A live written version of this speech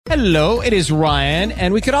Hello, it is Ryan,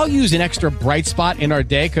 and we could all use an extra bright spot in our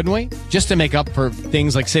day, couldn't we? Just to make up for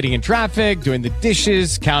things like sitting in traffic, doing the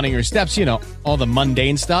dishes, counting your steps, you know, all the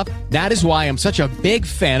mundane stuff. That is why I'm such a big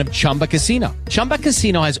fan of Chumba Casino. Chumba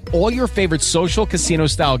Casino has all your favorite social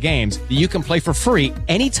casino-style games that you can play for free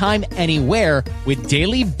anytime, anywhere with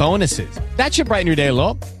daily bonuses. That should brighten your day a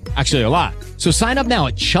little. Actually, a lot. So sign up now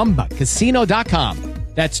at ChumbaCasino.com.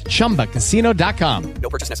 That's ChumbaCasino.com. No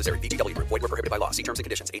purchase necessary. VGW Group. Void where prohibited by law. See terms and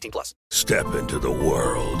conditions. 18+. Step into the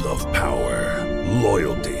world of power,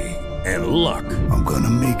 loyalty, and luck. I'm gonna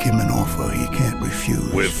make him an offer he can't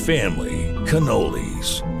refuse. With family,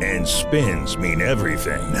 cannolis, and spins mean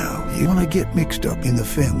everything. Now, you wanna get mixed up in the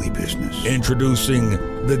family business. Introducing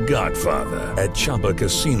The Godfather at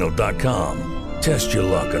ChumbaCasino.com. Test your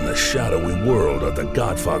luck in the shadowy world of The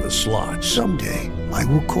Godfather slot. Someday, I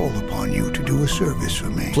will call upon you to do a service for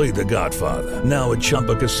me. Play The Godfather now at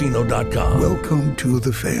ChumbaCasino.com. Welcome to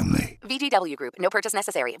the family. VGW Group. No purchase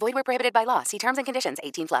necessary. Void where prohibited by law. See terms and conditions.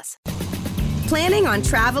 18+. Planning on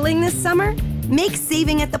traveling this summer? Make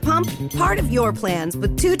saving at the pump part of your plans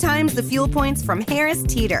with 2 times the fuel points from Harris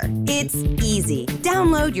Teeter. It's easy.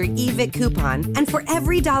 Download your eVic coupon, and for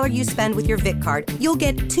every $1 you spend with your Vic card, you'll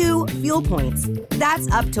get 2 fuel points. That's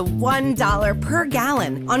up to $1 per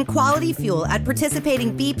gallon on quality fuel at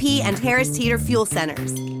participating BP and Harris Teeter fuel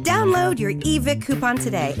centers. Download your eVic coupon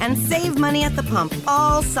today and save money at the pump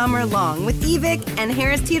all summer long with eVic and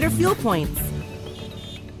Harris Teeter fuel points.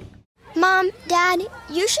 Mom, Dad,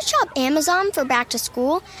 you should shop Amazon for back to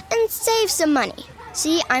school and save some money.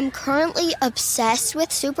 See, I'm currently obsessed with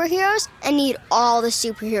superheroes and need all the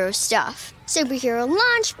superhero stuff. Superhero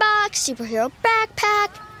lunchbox, superhero backpack.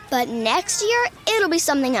 But next year, it'll be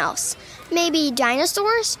something else. Maybe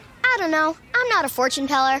dinosaurs? I don't know. I'm not a fortune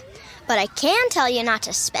teller. But I can tell you not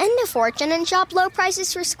to spend a fortune and shop low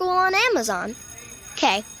prices for school on Amazon.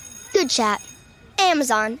 Okay, good chat.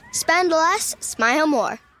 Amazon. Spend less, smile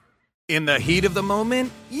more. In the heat of the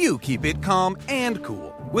moment, you keep it calm and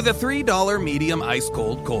cool with a $3 medium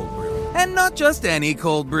ice-cold cold brew. And not just any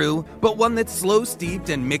cold brew, but one that's slow steeped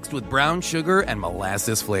and mixed with brown sugar and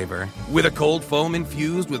molasses flavor. With a cold foam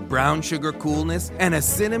infused with brown sugar coolness and a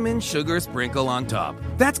cinnamon sugar sprinkle on top.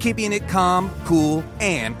 That's keeping it calm, cool,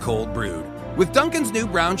 and cold brewed. With Dunkin's new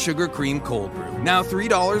brown sugar cream cold brew, now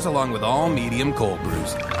 $3 along with all medium cold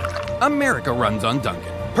brews. America runs on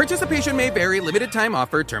Dunkin'. Participation may vary. Limited time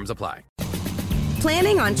offer. Terms apply.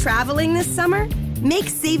 Planning on traveling this summer? Make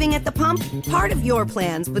saving at the pump part of your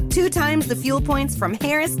plans with 2 times the fuel points from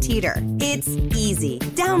Harris Teeter. It's easy.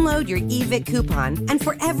 Download your eVic coupon, and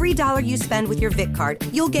for every $1 you spend with your Vic card,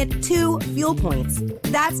 you'll get 2 fuel points.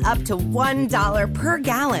 That's up to $1 per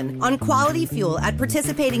gallon on quality fuel at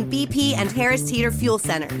participating BP and Harris Teeter fuel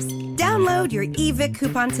centers. Download your eVic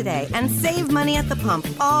coupon today and save money at the pump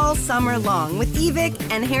all summer long with eVic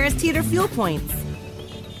and Harris Teeter fuel points.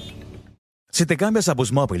 Si te cambias a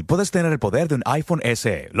Boost Mobile, puedes tener el poder de un iPhone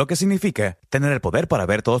SE, lo que significa tener el poder para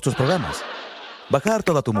ver todos tus programas, bajar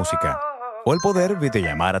toda tu música, o el poder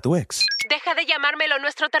videollamar a tu ex. Deja de llamarme, lo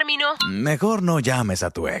nuestro terminó. Mejor no llames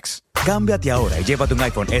a tu ex. Cámbiate ahora y llévate un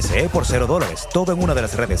iPhone SE por $0, todo en una de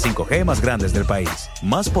las redes 5G más grandes del país.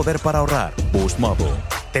 Más poder para ahorrar. Boost Mobile.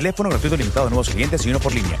 Teléfono gratuito limitado a nuevos clientes y 1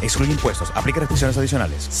 por línea. Excluye impuestos. Aplica restricciones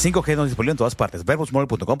adicionales. 5G no disponible en todas partes. Ver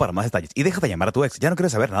boostmobile.com para más detalles. Y deja de llamar a tu ex. Ya no quiere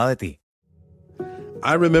saber nada de ti.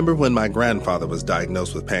 I remember when my grandfather was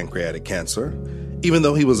diagnosed with pancreatic cancer. Even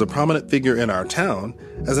though he was a prominent figure in our town,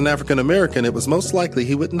 as an African American, it was most likely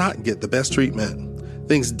he would not get the best treatment.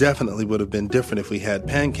 Things definitely would have been different if we had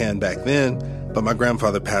PanCan back then, but my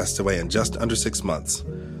grandfather passed away in just under 6 months.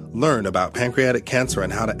 Learn about pancreatic cancer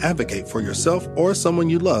and how to advocate for yourself or someone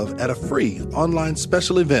you love at a free online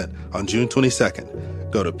special event on June 22nd.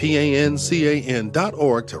 Go to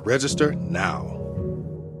PANCAN.org to register now.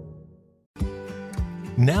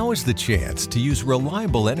 Now is the chance to use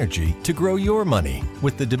reliable energy to grow your money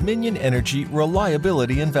with the Dominion Energy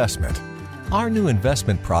Reliability Investment. Our new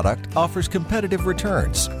investment product offers competitive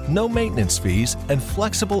returns, no maintenance fees, and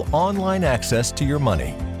flexible online access to your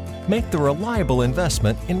money. Make the reliable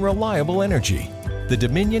investment in reliable energy. The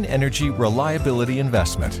Dominion Energy Reliability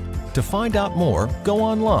Investment. To find out more, go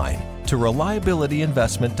online to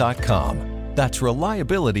reliabilityinvestment.com. That's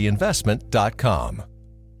reliabilityinvestment.com.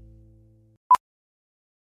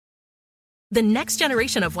 The next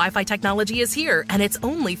generation of Wi-Fi technology is here, and it's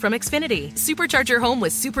only from Xfinity. Supercharge your home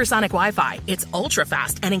with supersonic Wi-Fi. It's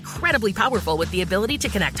ultra-fast and incredibly powerful with the ability to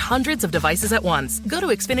connect hundreds of devices at once. Go to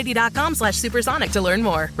Xfinity.com/supersonic to learn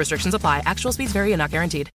more. Restrictions apply. Actual speeds vary and not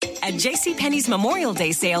guaranteed. At JCPenney's Memorial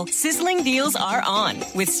Day sale, sizzling deals are on,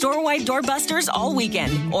 with store-wide doorbusters all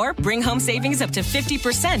weekend. Or bring home savings up to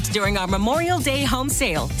 50% during our Memorial Day home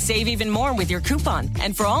sale. Save even more with your coupon.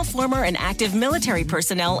 And for all former and active military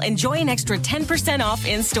personnel, enjoy an extra 10% off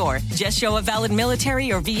in-store. Just show a valid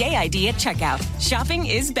military or VA ID at checkout. Shopping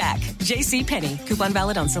is back. JCPenney. Coupon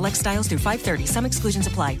valid on select styles through 5/30. Some exclusions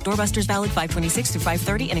apply. Doorbusters valid 5/26 through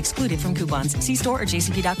 5/30 and excluded from coupons. See store or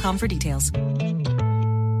jcp.com for details.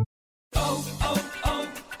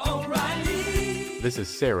 This is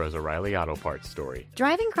Sarah's O'Reilly Auto Parts story.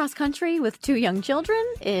 Driving cross-country with 2 young children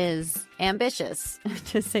is ambitious,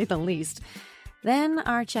 to say the least. Then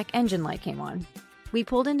our check engine light came on. We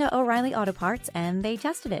pulled into O'Reilly Auto Parts and they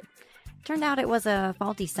tested it. Turned out it was a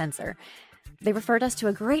faulty sensor. They referred us to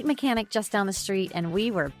a great mechanic just down the street and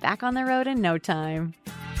we were back on the road in no time.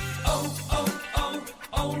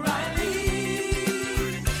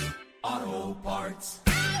 O'Reilly Auto Parts.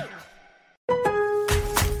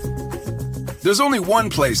 There's only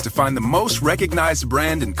one place to find the most recognized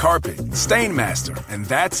brand in carpet, Stainmaster, and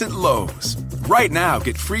that's at Lowe's. Right now,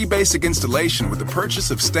 get free basic installation with the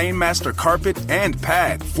purchase of Stainmaster carpet and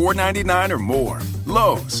pad, $4.99 or more.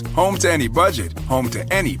 Lowe's, home to any budget, home to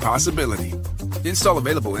any possibility. Install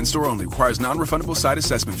available in-store only. Requires non-refundable site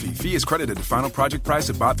assessment fee. Fee is credited to final project price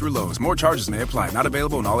if bought through Lowe's. More charges may apply. Not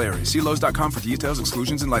available in all areas. See Lowe's.com for details,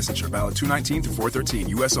 exclusions, and licensure. Valid 2/19 through 4/13.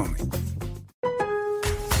 U.S. only.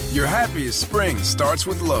 Your happiest spring starts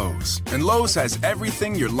with Lowe's. And Lowe's has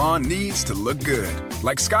everything your lawn needs to look good.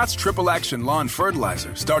 Like Scott's Triple Action Lawn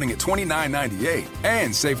Fertilizer, starting at $29.98.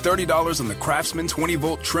 And save $30 on the Craftsman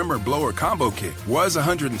 20-volt trimmer blower combo kit. Was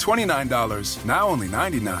 $129, now only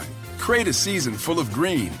 $99. Create a season full of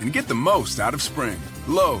green and get the most out of spring.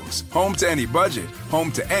 Lowe's, home to any budget,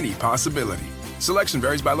 home to any possibility. Selection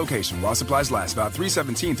varies by location while supplies last. About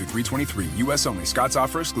 3/17 through 3/23. U.S. only. Scott's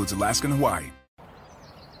offer excludes Alaska and Hawaii.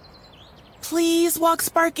 Please walk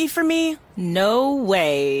Sparky for me. No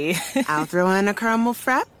way. I'll throw in a caramel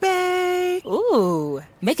frappe. Ooh,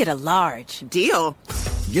 make it a large. Deal.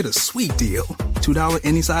 Get a sweet deal. $2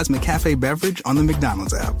 any size McCafe beverage on the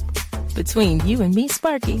McDonald's app. Between you and me,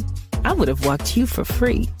 Sparky, I would have walked you for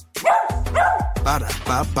free.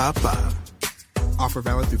 Ba-da-ba-ba-ba. Offer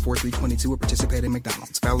valid through 4/3/22 at participating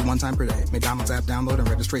McDonald's. Valid one time per day. McDonald's app download and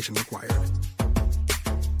registration required.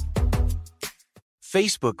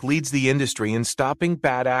 Facebook leads the industry in stopping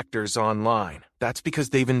bad actors online. That's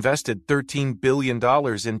because they've invested $13 billion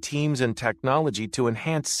in teams and technology to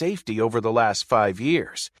enhance safety over the last 5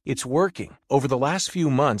 years. It's working. Over the last few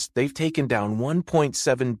months, they've taken down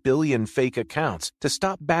 1.7 billion fake accounts to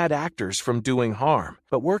stop bad actors from doing harm.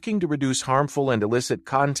 But working to reduce harmful and illicit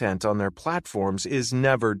content on their platforms is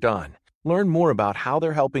never done. Learn more about how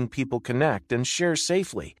they're helping people connect and share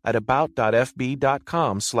safely at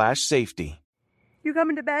about.fb.com/safety. You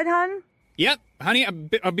coming to bed, hon? Yep, honey,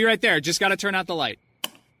 I'll be right there. Just gotta turn out the light.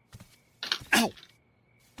 Ow!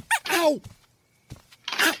 Ow!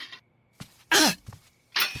 Ow! Ah!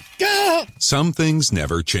 Go! Some things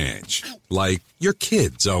never change. Like your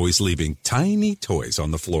kids always leaving tiny toys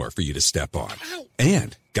on the floor for you to step on.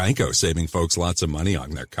 And Geico saving folks lots of money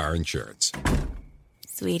on their car insurance.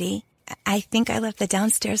 Sweetie, I think I left the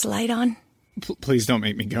downstairs light on. Please don't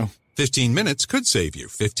make me go. 15 minutes could save you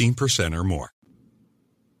 15% or more.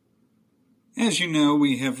 As you know,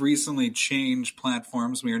 we have recently changed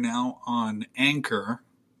platforms. We are now on Anchor.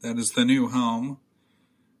 That is the new home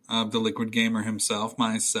of the Liquid Gamer himself,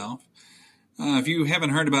 myself. If you haven't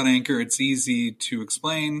heard about Anchor, it's easy to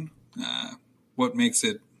explain what makes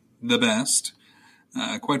it the best.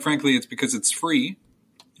 Quite frankly, it's because it's free.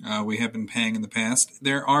 We have been paying in the past.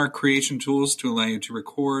 There are creation tools to allow you to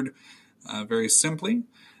record very simply.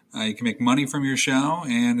 You can make money from your show,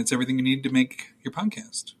 and it's everything you need to make your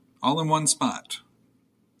podcast. All in one spot.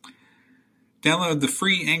 Download the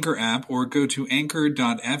free Anchor app or go to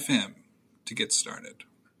anchor.fm to get started.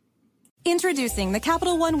 Introducing the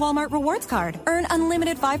Capital One Walmart Rewards Card. Earn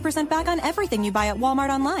unlimited 5% back on everything you buy at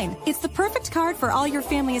Walmart online. It's the perfect card for all your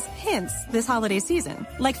family's hints this holiday season.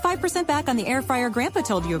 Like 5% back on the air fryer Grandpa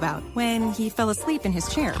told you about when he fell asleep in his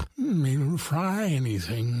chair. He didn't fry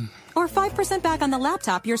anything. Or 5% back on the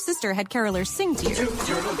laptop your sister had carolers sing to you. 2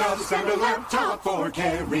 turtle doves and a laptop for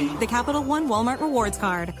Carrie. The Capital One Walmart Rewards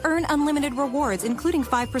Card. Earn unlimited rewards, including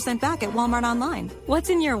 5% back at Walmart online.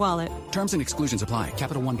 What's in your wallet? Terms and exclusions apply.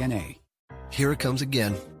 Capital One N.A. Here it comes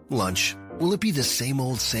again. Lunch. Will it be the same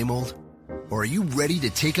old, same old? Or are you ready to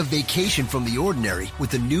take a vacation from the ordinary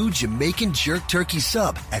with the new Jamaican Jerk Turkey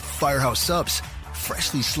Sub at Firehouse Subs?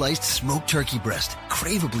 Freshly sliced smoked turkey breast,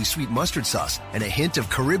 craveably sweet mustard sauce, and a hint of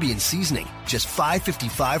Caribbean seasoning. Just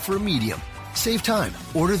 $5.55 for a medium. Save time.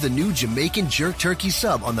 Order the new Jamaican Jerk Turkey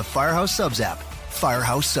Sub on the Firehouse Subs app.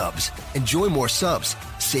 Firehouse Subs. Enjoy more subs.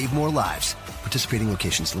 Save more lives. Participating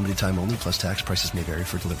locations. Limited time only, plus tax. Prices may vary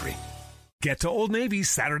for delivery. Get to Old Navy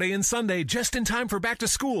Saturday and Sunday just in time for back to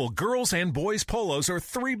school. Girls and boys polos are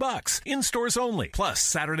 $3. In stores only. Plus,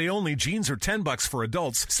 Saturday only jeans are $10 for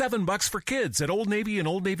adults, $7 for kids at Old Navy and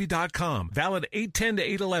OldNavy.com. Valid 8/10 to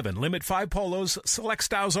 8/11. Limit 5 polos. Select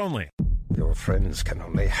styles only. Your friends can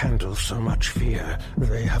only handle so much fear.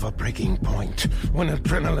 They have a breaking point when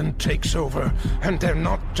adrenaline takes over, and they're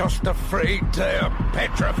not just afraid, they're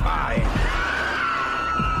petrified.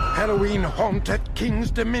 Halloween Haunt at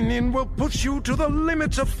King's Dominion will push you to the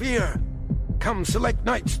limits of fear. Come select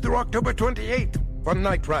nights through October 28th for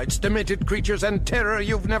night rides, demented creatures, and terror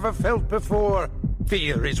you've never felt before.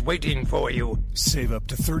 Fear is waiting for you. Save up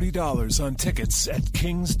to $30 on tickets at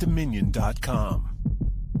kingsdominion.com.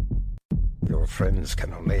 Your friends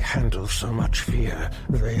can only handle so much fear.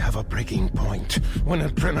 They have a breaking point when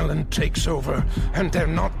adrenaline takes over, and they're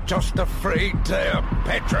not just afraid, they're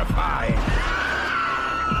petrified.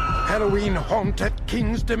 Halloween Haunt at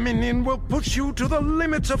King's Dominion will push you to the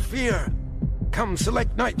limits of fear. Come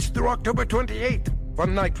select nights through October 28th for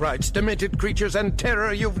night rides, demented creatures, and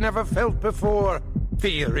terror you've never felt before.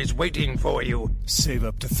 Fear is waiting for you. Save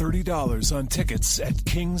up to $30 on tickets at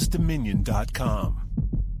kingsdominion.com.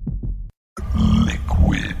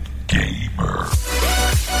 Liquid Gamer.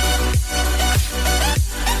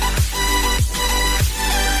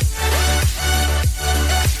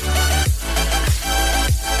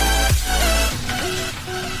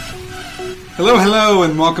 Hello,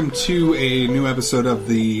 and welcome to a new episode of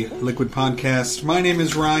the Liquid Podcast. My name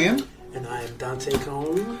is Ryan. And I am Dante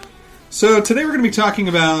Cone. So today we're going to be talking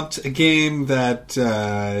about a game that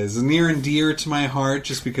is near and dear to my heart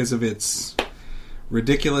just because of its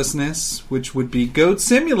ridiculousness, which would be Goat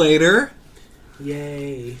Simulator.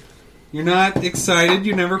 Yay. You're not excited,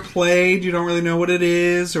 you never played, you don't really know what it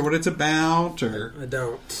is or what it's about, or... I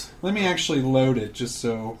don't. Let me actually load it just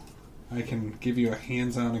so I can give you a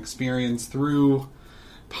hands-on experience through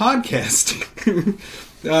podcasting.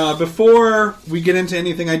 Before we get into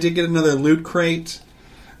anything, I did get another loot crate.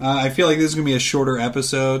 I feel like this is going to be a shorter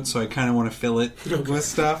episode, so I kind of want to fill it with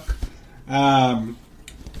stuff.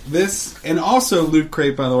 This, and also Loot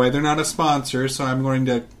Crate, by the way, they're not a sponsor, so I'm going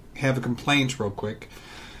to have a complaint real quick.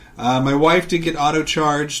 My wife did get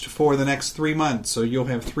auto-charged for the next 3 months, so you'll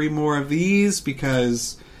have 3 more of these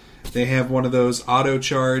because they have one of those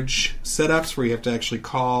auto-charge setups where you have to actually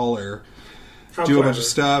call or do a bunch of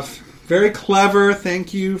stuff. Very clever.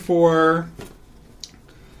 Thank you for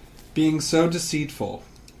being so deceitful.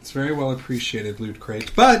 It's very well appreciated, Loot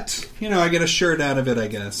Crate. But, I get a shirt out of it, I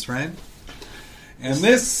guess, right? And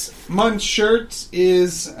this month's shirt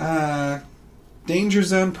is Danger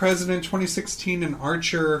Zone President 2016 and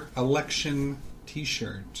Archer Election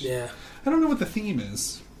T-shirt. Yeah. I don't know what the theme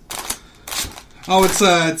is. Oh, it's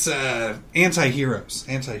anti-heroes.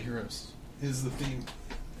 Anti-heroes is the theme.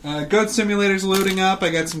 Goat Simulator's loading up.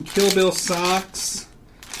 I got some Kill Bill socks.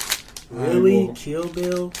 Really? Kill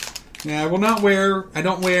Bill? Yeah, I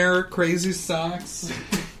don't wear crazy socks.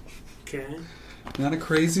 Okay. Not a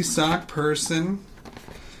crazy sock person.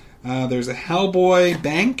 There's a Hellboy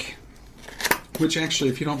bank, which actually,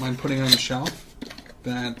 if you don't mind putting on the shelf,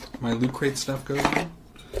 that my Loot Crate stuff goes on.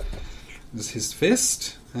 This is his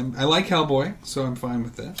fist. I like Hellboy, so I'm fine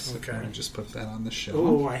with this. Okay. I just put that on the shelf.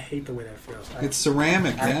 Oh, I hate the way that feels. It's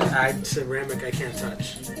ceramic, man. Ceramic I can't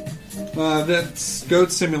touch. That's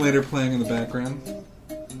Goat Simulator playing in the background.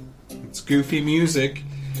 It's goofy music.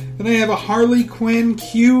 Then I have a Harley Quinn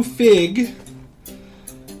Q Fig.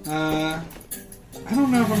 I don't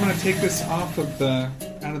know if I'm going to take this out of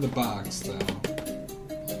the box though,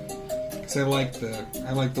 because I like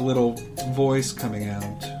the little voice coming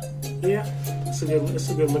out. Yeah, it's a good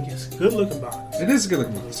looking box. It is a good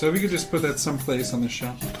looking box. So if you could just put that someplace on the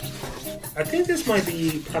shelf. I think this might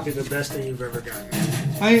be probably the best thing you've ever gotten.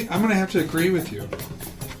 I'm going to have to agree with you,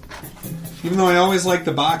 even though I always like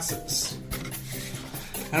the boxes.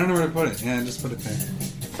 I don't know where to put it. Yeah, just put it there.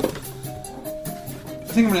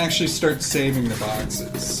 I think I'm going to actually start saving the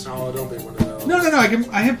boxes. Oh, don't be one of those. No.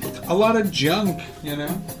 I have a lot of junk,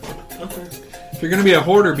 Okay. If you're going to be a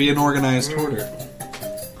hoarder, be an organized hoarder.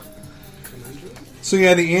 So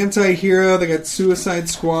yeah, the anti-hero, they got Suicide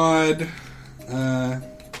Squad,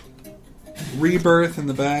 Rebirth in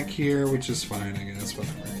the back here, which is fine, I guess,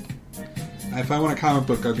 whatever. If I want a comic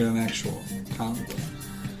book, I'll get an actual comic book.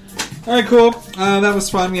 Alright, cool. That was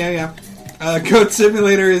fun, yeah. Goat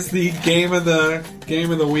Simulator is the game of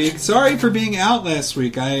the week. Sorry for being out last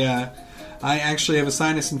week. I actually have a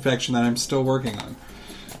sinus infection that I'm still working on.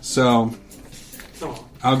 So,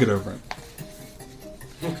 I'll get over it.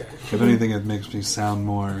 Okay. If anything, it makes me sound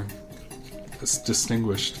more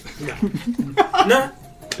distinguished. No. No.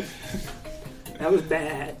 That was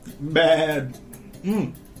bad. Bad.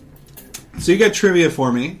 So you got trivia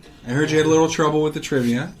for me. I heard you had a little trouble with the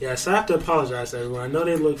trivia. Yes, I have to apologize to everyone. I know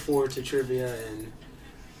they look forward to trivia and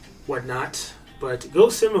whatnot, but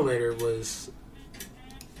Goat Simulator was...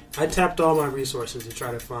 I tapped all my resources to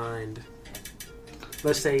try to find,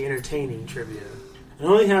 let's say, entertaining trivia. I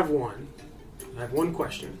only have one. I have one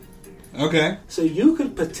question. Okay. So you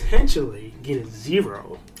could potentially get a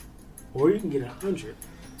 0, or you can get 100.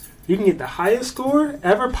 You can get the highest score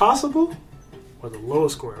ever possible, or the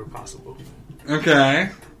lowest score ever possible. Okay.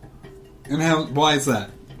 And why is that?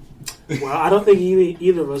 Well, I don't think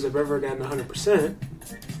either of us have ever gotten 100%.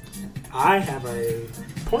 I have a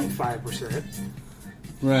 0.5%.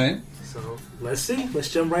 Right. So, let's see. Let's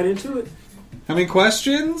jump right into it. How many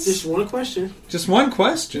questions? Just one question. Just one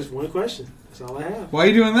question? Just one question. That's all I have. Why are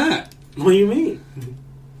you doing that? What do you mean?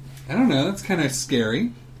 I don't know. That's kind of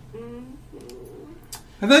scary.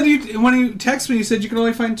 I thought when you texted me, you said you could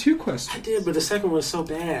only find 2 questions. I did, but the second one was so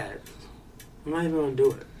bad. I'm not even going to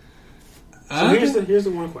do it. So Okay. here's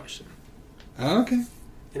the one question. Okay. And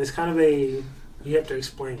it's kind of you have to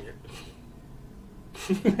explain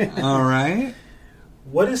it. All right.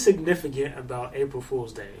 What is significant about April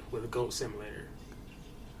Fool's Day with a Goat Simulator?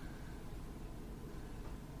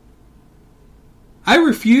 I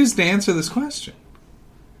refuse to answer this question.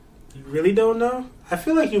 You really don't know? I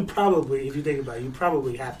feel like you probably, if you think about it, you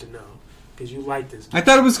probably have to know. Because you like this game. I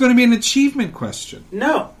thought it was going to be an achievement question.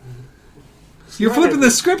 No. You're flipping the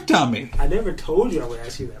script on me. I never told you I would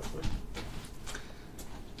ask you that one.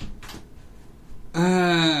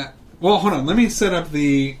 Well, hold on. Let me set up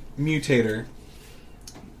the mutator.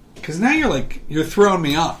 Because now you're throwing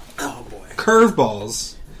me off. Oh, boy.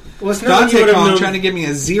 Curveballs. Well, it's not Dante like Kong trying to give me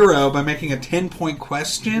a 0 by making a 10-point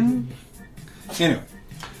question. Anyway.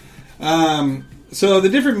 So the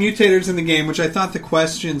different mutators in the game, which I thought the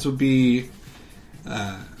questions would be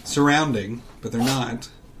surrounding, but they're not.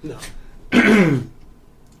 No.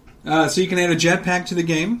 So you can add a jetpack to the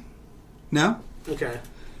game. No? Okay.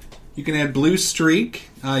 You can add blue streak.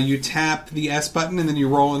 You tap the S button and then you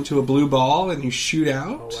roll into a blue ball and you shoot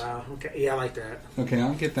out. Oh, wow. Okay. Yeah, I like that. Okay,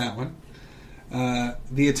 I'll get that one.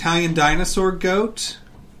 The Italian dinosaur goat,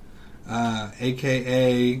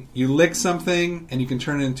 a.k.a. you lick something and you can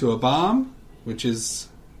turn it into a bomb, which is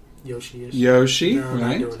Yoshi-ish. Yoshi, no, right? I'm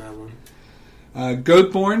not doing that one.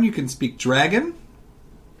 Goatborn, you can speak dragon,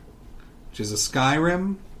 which is a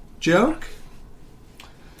Skyrim joke.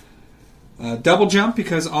 Double jump,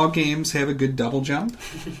 because all games have a good double jump.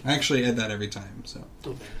 I actually add that every time. So,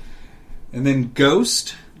 okay. And then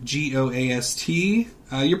Ghost, G-O-A-S-T.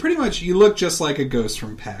 You look just like a ghost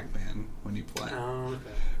from Pac-Man when you play. Oh, okay.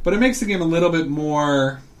 But it makes the game a little bit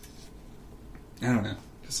more, I don't know,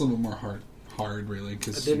 just a little bit more hard really. I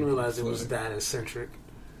didn't realize it was that eccentric.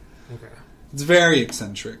 Okay. It's very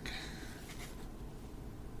eccentric.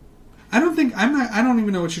 I don't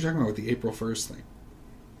even know what you're talking about with the April 1st thing.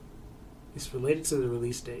 It's related to the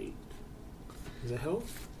release date. Does that help?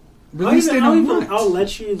 Release date on what? I'll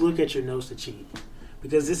let you look at your notes to cheat.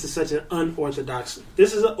 Because this is such an unorthodox...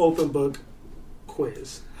 This is an open book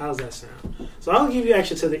quiz. How's that sound? So I'll give you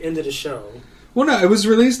actually to the end of the show. Well, no, it was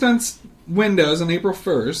released on Windows on April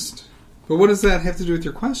 1st. But what does that have to do with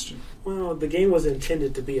your question? Well, the game was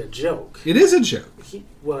intended to be a joke. It is a joke.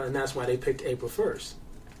 And that's why they picked April 1st.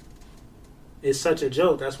 It's such a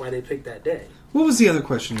joke, that's why they picked that day. What was the other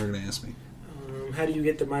question you were going to ask me? How do you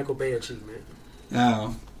get the Michael Bay achievement?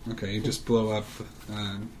 Oh, okay. You just blow up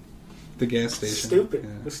the gas station. Stupid.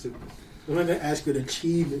 Yeah. That's stupid. I'm going to ask you an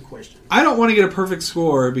achievement question. I don't want to get a perfect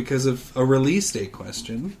score because of a release date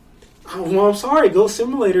question. Oh, well, I'm sorry. Ghost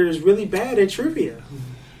Simulator is really bad at trivia.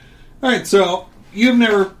 All right, so you've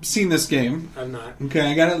never seen this game. I've not.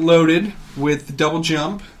 Okay, I got it loaded with double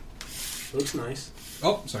jump. Looks nice.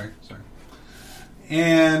 Oh, sorry.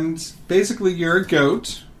 And basically you're a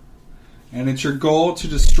goat, and it's your goal to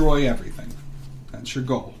destroy everything. That's your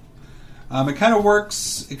goal. It kind of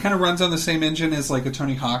runs on the same engine as like a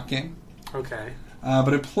Tony Hawk game. Okay.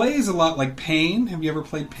 But it plays a lot like Pain. Have you ever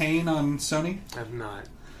played Pain on Sony? I've not.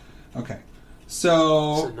 Okay.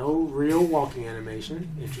 So no real walking animation.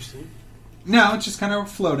 Interesting. No, it's just kind of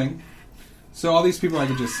floating. So all these people, I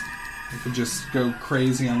could just go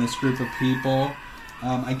crazy on this group of people.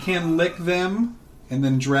 I can lick them and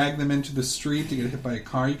then drag them into the street to get hit by a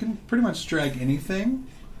car. You can pretty much drag anything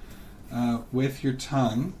with your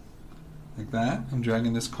tongue. Like that. I'm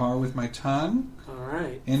dragging this car with my tongue. All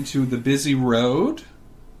right. Into the busy road.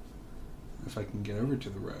 If I can get over to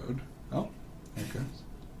the road. Oh, there it goes.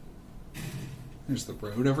 There's the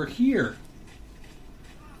road over here.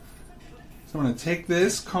 So I'm going to take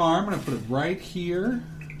this car, I'm going to put it right here.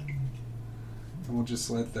 And we'll just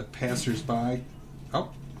let the passers-by...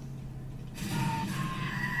 Oh.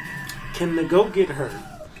 Can the goat get hurt?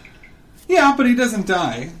 Yeah, but he doesn't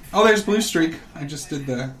die. Oh, there's Blue Streak. I just did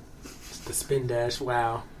the spin dash.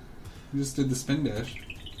 Wow. I just did the spin dash.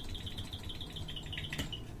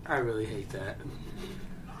 I really hate that.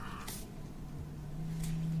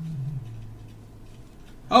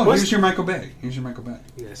 Oh, here's your Michael Bay. Here's your Michael Bay.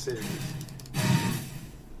 Yes, it is.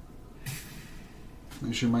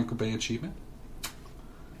 There's your Michael Bay achievement.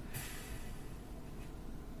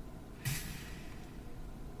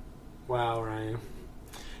 Wow, Ryan.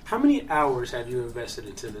 How many hours have you invested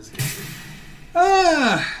into this game?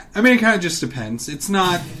 I mean, it kind of just depends. It's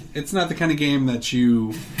not the kind of game that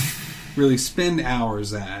you really spend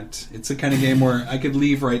hours at. It's the kind of game where I could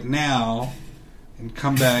leave right now and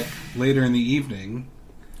come back later in the evening.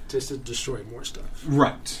 Just to destroy more stuff.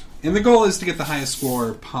 Right. And the goal is to get the highest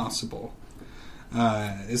score possible.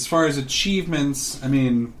 As far as achievements, I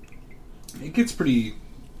mean, it gets pretty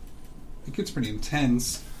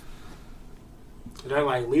intense. Are there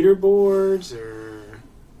like leaderboards or?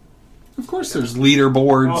 Of course, there's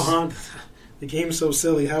leaderboards. The game's so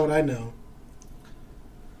silly. How would I know?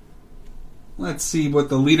 Let's see what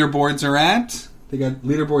the leaderboards are at. They got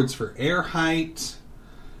leaderboards for air height.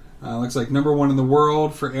 Looks like number 1 in the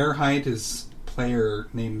world for air height is player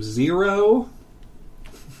named Zero.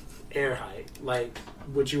 Air height, like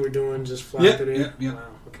what you were doing, just flying through there. Yep. Wow.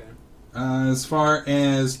 Okay. As far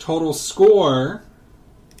as total score,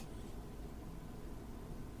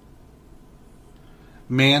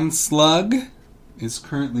 Manslug is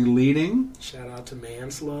currently leading. Shout out to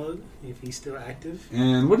Manslug if he's still active.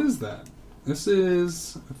 And what is that? This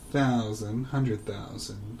is 1,000,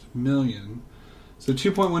 100,000, million. So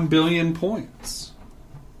 2.1 billion points.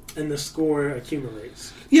 And the score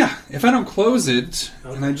accumulates. Yeah, if I don't close it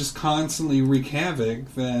and I just constantly wreak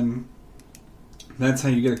havoc, then that's how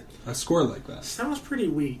you get a score like that. Sounds pretty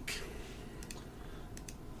weak.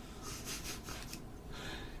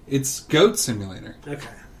 It's Goat Simulator. Okay.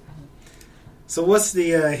 So what's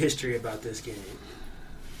the history about this game?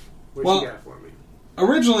 What you got for me?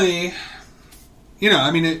 Originally,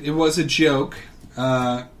 I mean, it was a joke,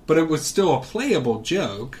 but it was still a playable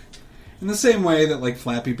joke. In the same way that, like,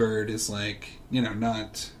 Flappy Bird is, like,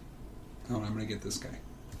 not... Oh, I'm going to get this guy.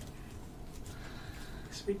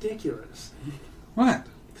 It's ridiculous. What?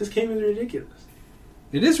 This game is ridiculous.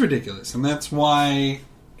 It is ridiculous, and that's why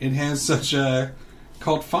it has such a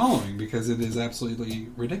cult following, because it is absolutely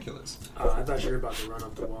ridiculous. I thought you were about to run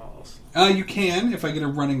up the walls. You can, if I get a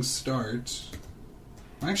running start.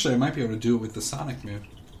 Actually, I might be able to do it with the Sonic move.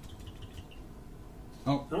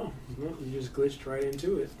 Oh. Oh, well, you just glitched right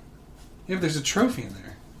into it. Yeah, but there's a trophy in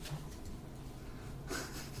there.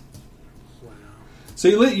 Wow. So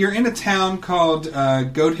you're in a town called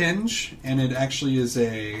Goathenge, and it actually is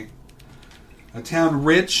a town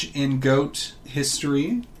rich in goat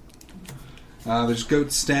history. There's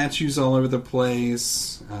goat statues all over the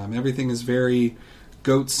place. Everything is very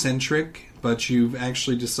goat-centric, but you've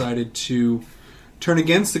actually decided to turn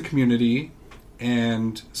against the community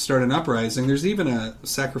and start an uprising. There's even a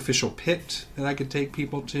sacrificial pit that I could take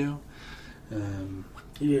people to.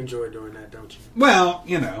 You enjoy doing that, don't you? Well,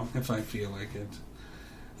 if I feel like it.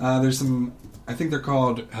 There's some, I think they're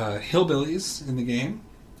called hillbillies in the game.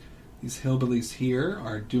 These hillbillies here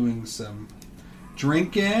are doing some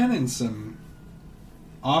drinking and some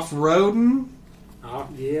off-roading.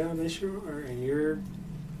 Yeah, they sure are. And you're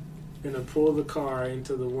going to pull the car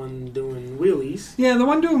into the one doing wheelies. Yeah, the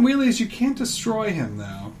one doing wheelies, you can't destroy him,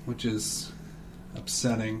 though, which is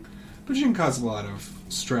upsetting. But you can cause a lot of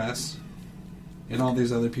stress in all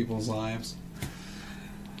these other people's lives.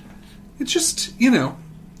 It's just,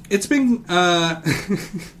 it's been...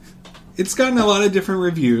 it's gotten a lot of different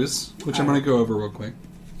reviews, which I'm going to go over real quick.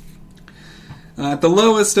 At the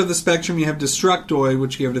lowest of the spectrum, you have Destructoid,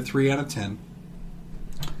 which gave it a 3 out of 10.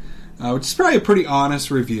 Which is probably a pretty honest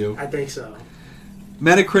review. I think so.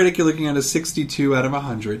 Metacritic, you're looking at a 62 out of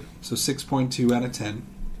 100, so 6.2 out of 10.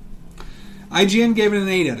 IGN gave it an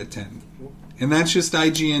 8 out of 10. And that's just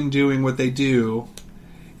IGN doing what they do,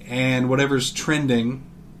 and whatever's trending,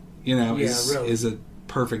 is a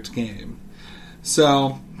perfect game.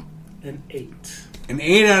 So... An 8. An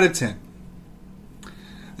 8 out of 10.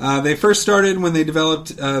 They first started when they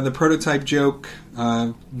developed the prototype joke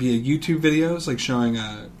via YouTube videos, like showing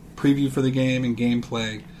a preview for the game and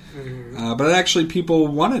gameplay. Mm-hmm. But actually people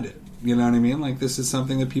wanted it. You know what I mean? Like, this is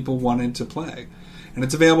something that people wanted to play. And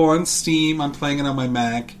it's available on Steam. I'm playing it on my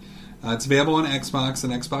Mac. It's available on Xbox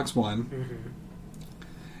and Xbox One.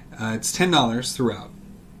 It's $10 throughout.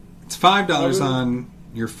 It's $5 on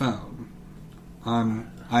your phone,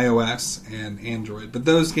 on iOS and Android. But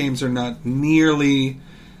those games are not nearly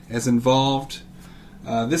as involved.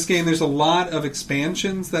 This game, there's a lot of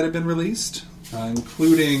expansions that have been released,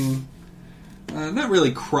 including not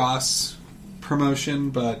really cross promotion,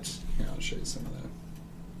 but here, I'll show you some of that.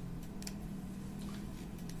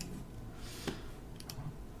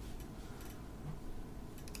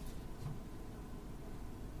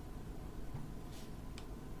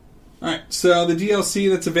 Alright, so the DLC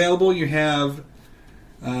that's available, you have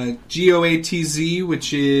GOATZ,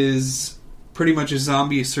 which is pretty much a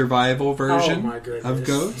zombie survival version of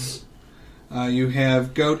Goats. You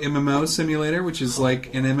have Goat MMO Simulator, which is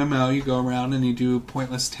like an MMO. You go around and you do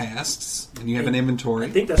pointless tasks, and you have an inventory. I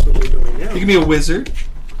think that's what we're doing now. You can be a wizard.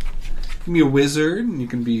 You can be a wizard, and you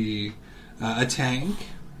can be a tank.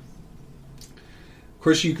 Of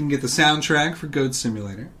course, you can get the soundtrack for Goat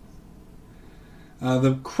Simulator.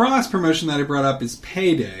 The cross promotion that I brought up is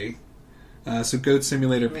Payday. So Goat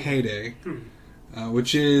Simulator Payday,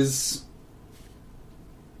 which is,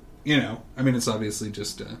 it's obviously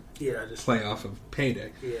just a play off of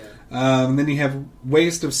Payday. Yeah. And then you have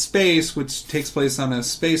Waste of Space, which takes place on a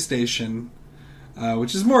space station,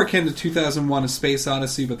 which is more akin to 2001: A Space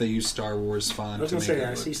Odyssey, but they use Star Wars font. I was going to say,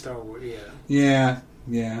 I see Star Wars, Yeah.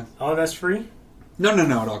 Oh, that's free? No,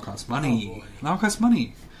 it all costs money. It all costs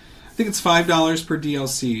money. I think it's $5 per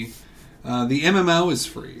DLC. The MMO is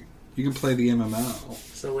free. You can play the MMO.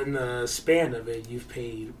 So in the span of it, you've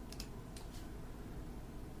paid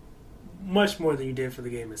much more than you did for the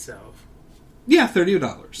game itself. Yeah,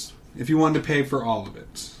 $30 if you wanted to pay for all of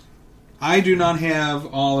it. I do not have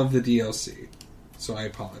all of the DLC, so I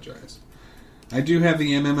apologize. I do have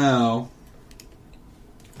the MMO,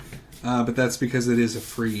 but that's because it is a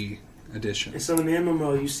free edition. And so in the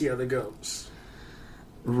MMO, you see other goats.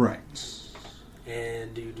 Right.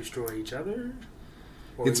 And do you destroy each other?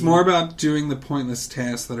 It's more about doing the pointless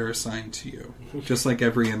tasks that are assigned to you, just like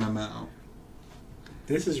every MMO.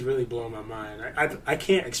 This is really blowing my mind. I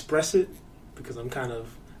can't express it because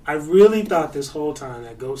I really thought this whole time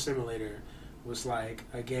that Goat Simulator was like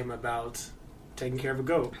a game about taking care of a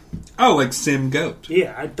goat. Oh, like Sim Goat.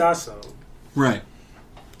 Yeah, I thought so. Right.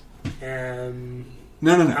 And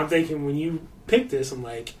No. I'm thinking when you pick this, I'm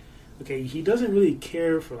like, okay, he doesn't really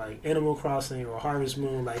care for like Animal Crossing or Harvest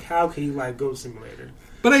Moon. Like, how can he like Goat Simulator?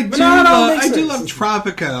 But I do love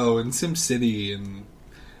Tropico and SimCity, and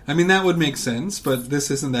I mean that would make sense. But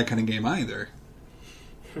this isn't that kind of game either.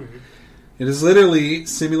 It is literally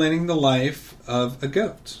simulating the life of a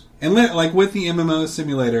goat, and like with the MMO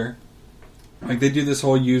simulator, like they do this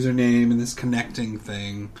whole username and this connecting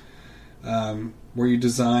thing, where you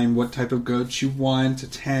design what type of goats you want: a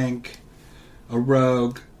tank, a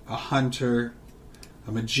rogue, a hunter,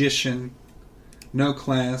 a magician, no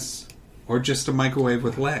class, or just a microwave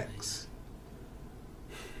with legs.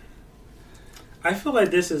 I feel like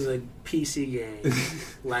this is a PC game,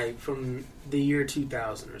 like from the year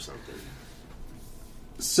 2000 or something.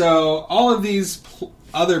 So all of these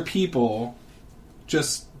other people,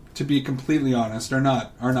 just to be completely honest, are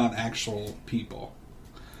not actual people.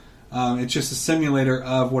 It's just a simulator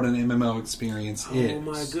of what an MMO experience is. Oh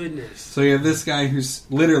my goodness. So you have this guy who's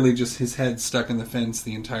literally just his head stuck in the fence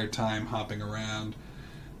the entire time, hopping around.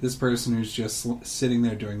 This person who's just sitting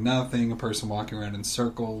there doing nothing. A person walking around in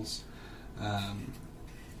circles.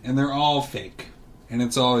 And they're all fake. And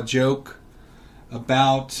it's all a joke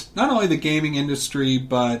about not only the gaming industry,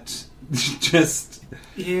 but just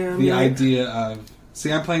the idea of...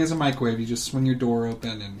 See, I'm playing as a microwave. You just swing your door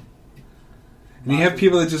open and you have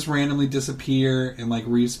people that just randomly disappear and like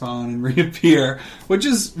respawn and reappear, which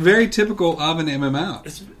is very typical of an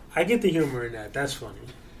MMO. I get the humor in that. That's funny.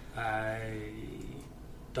 I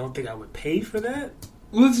don't think I would pay for that.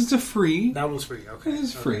 Well, it's a free. That was free. Okay, it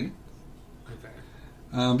is free. Okay.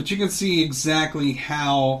 But you can see exactly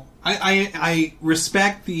how I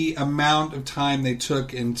respect the amount of time they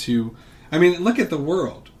took into. I mean, look at the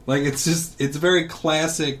world. Like it's very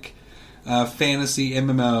classic. Fantasy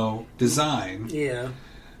MMO design. Yeah.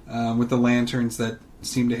 With the lanterns that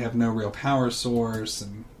seem to have no real power source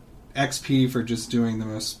and XP for just doing the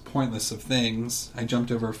most pointless of things. I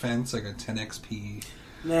jumped over a fence, I got 10 XP.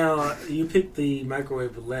 Now, you picked the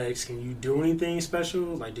microwave with legs. Can you do anything special?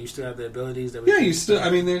 Like, do you still have the abilities that we you still...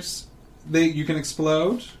 I mean, you can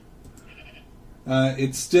explode.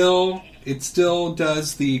 It still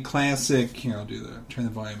does the classic... Here, turn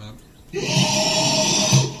the volume up.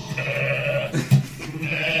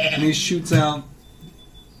 And he shoots out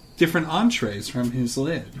different entrees from his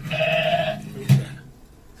lid.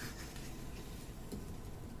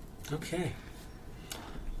 Okay.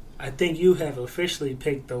 I think you have officially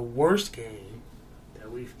picked the worst game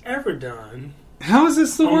that we've ever done. How is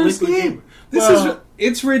this the worst game?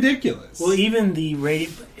 It's ridiculous. Well, even the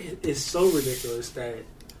rate is so ridiculous that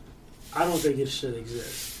I don't think it should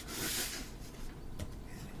exist.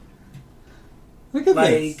 Look at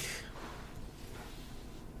this.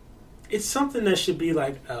 It's something that should be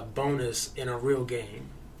like a bonus in a real game.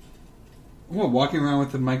 What, walking around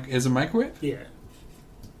with the mic as a microwave? Yeah.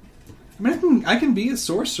 I mean, I can be a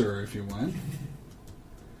sorcerer if you want.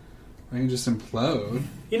 I can just implode.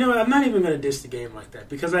 You know, I'm not even going to diss the game like that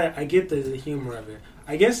because I get the humor of it.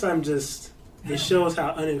 I guess I'm just... It shows how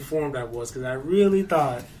uninformed I was because I really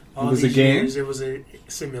thought all it was these a game? years it was a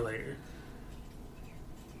simulator.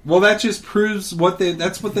 Well, that just proves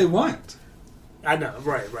that's what they want. I know,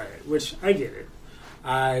 right. Which, I get it.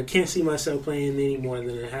 I can't see myself playing any more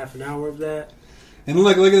than a half an hour of that. And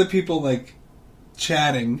look at the people, like,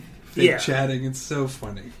 chatting. Fake chatting. It's so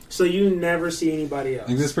funny. So you never see anybody else.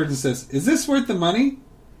 Like this person says, is this worth the money?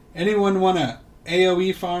 Anyone want a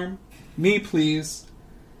AOE farm? Me, please.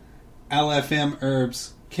 LFM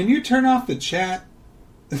herbs. Can you turn off the chat?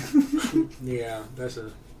 Yeah, that's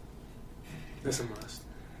a must.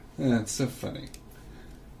 Yeah, it's so funny.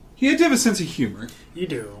 You have to have a sense of humor. You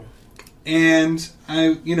do. And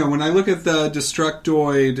when I look at the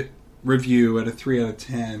Destructoid review at a 3 out of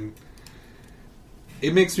 10,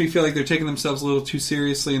 it makes me feel like they're taking themselves a little too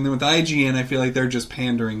seriously. And then with IGN, I feel like they're just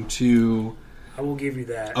pandering to... I will give you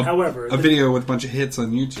that. However... a video with a bunch of hits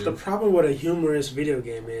on YouTube. The problem with a humorous video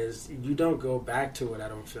game is you don't go back to it, I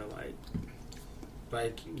don't feel like.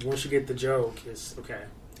 Like, once you get the joke, it's okay.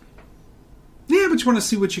 Yeah, but you want to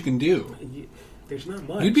see what you can do. There's not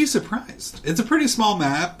much. You'd be surprised. It's a pretty small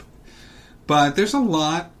map, but there's a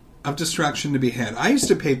lot of destruction to be had. I used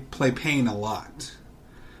to play Pain a lot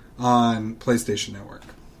on PlayStation Network.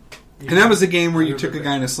 And that was a game where you took a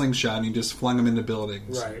guy in a slingshot and you just flung him into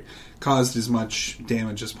buildings. Right. Caused as much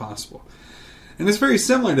damage as possible. And it's very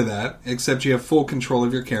similar to that, except you have full control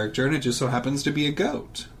of your character and it just so happens to be a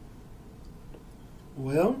goat.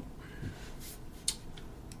 Well,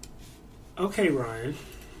 okay, Ryan.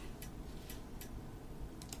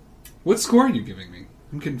 What score are you giving me?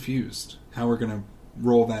 I'm confused how we're going to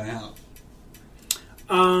roll that out.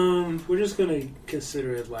 We're just going to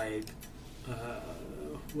consider it like,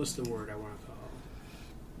 what's the word I want to call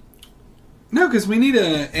it? No, because we need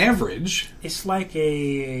an average. It's like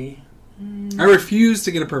a... I refuse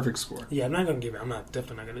to get a perfect score. Yeah, I'm not going to give it. I'm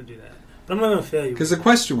definitely not going to do that. But I'm not going to fail you. Because the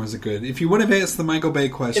question wasn't good. If you would have asked the Michael Bay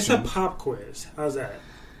question... It's a pop quiz. How's that?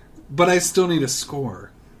 But I still need a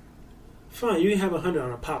score. Fine, you can have 100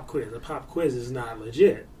 on a pop quiz. A pop quiz is not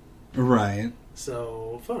legit. Right.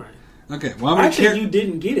 So, fine. Okay, well, actually, you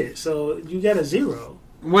didn't get it, so you got a 0.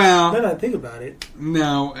 Well... Now that I think about it.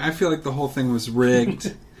 No, I feel like the whole thing was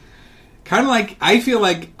rigged. Kind of like... I feel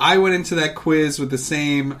like I went into that quiz with the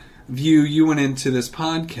same view you went into this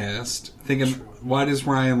podcast, thinking, why does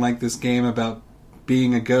Ryan like this game about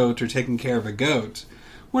being a goat or taking care of a goat?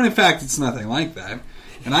 When in fact, it's nothing like that.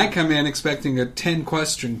 And I come in expecting a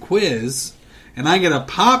 10-question quiz, and I get a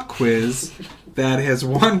pop quiz that has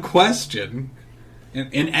one question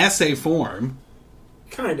in essay form.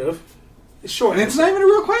 Kind of. Short. And it's not even a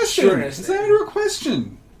real question. Sure, it's not even a real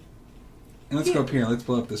question. And let's go up here. Let's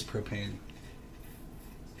blow up this propane.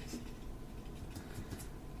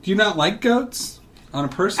 Do you not like goats on a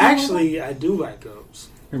personal level? Actually, I do like goats.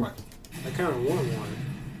 Here, what? I kind of want one.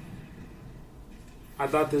 I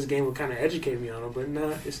thought this game would kind of educate me on them, but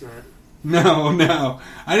no, it's not. No.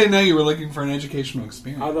 I didn't know you were looking for an educational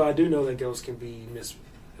experience. Although I do know that goats can be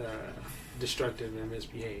destructive and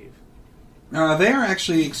misbehave. They are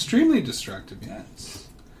actually extremely destructive, yes.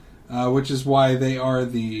 Which is why they are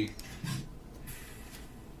the...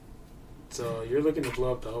 So you're looking to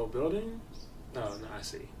blow up the whole building? Oh, no, I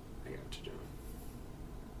see. I get what you're doing.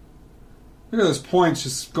 Look at those points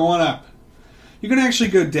just going up. You can actually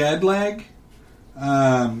go dead leg.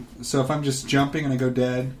 So if I'm just jumping and I go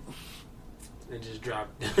dead... And just drop...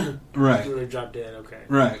 Right. Really drop dead, okay.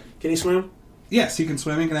 Right. Can he swim? Yes, he can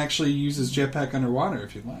swim. He can actually use his jetpack underwater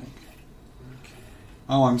if you'd like. Okay.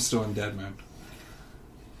 Oh, I'm still in dead mode.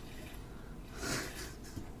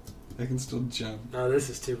 I can still jump. No, this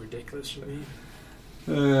is too ridiculous for me.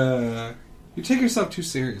 You take yourself too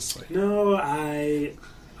seriously. No,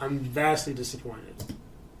 I'm vastly disappointed.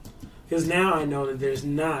 Because now I know that there's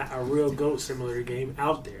not a real goat simulator game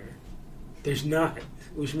out there. There's not.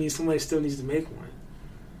 Which means somebody still needs to make one.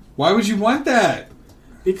 Why would you want that?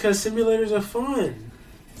 Because simulators are fun.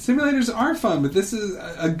 Simulators are fun, but this is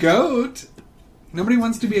a goat. Nobody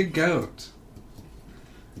wants to be a goat.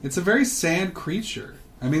 It's a very sad creature.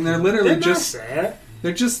 I mean, they're literally They're not just sad.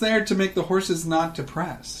 They're just there to make the horses not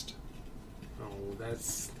depressed. Oh,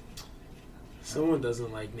 that's... Someone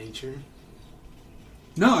doesn't like nature.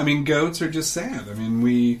 No, I mean, goats are just sad. I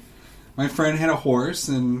mean, my friend had a horse,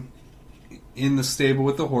 and in the stable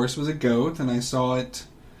with the horse was a goat, and I saw it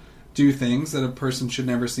do things that a person should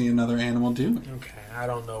never see another animal doing. Okay, I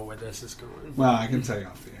don't know where this is going. Well, I can tell you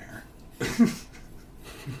off the air.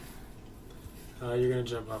 You're going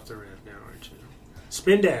to jump off the ramp now, aren't you?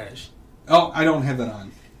 Spin dash. Oh, I don't have that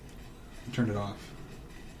on. I turned it off.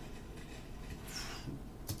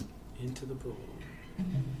 Into the pool.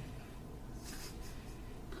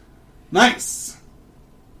 Nice!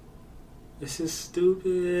 This is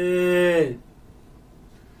stupid.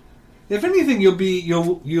 If anything,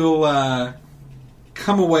 you'll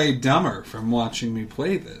come away dumber from watching me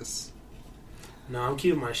play this. No, I'm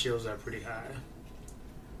keeping my shields up pretty high.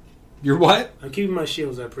 You're what? I'm keeping my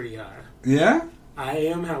shields up pretty high. Yeah? I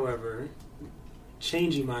am, however,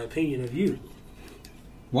 changing my opinion of you.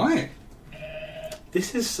 Why?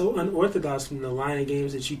 This is so unorthodox from the line of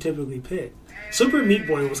games that you typically pick. Super Meat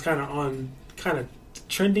Boy was kind of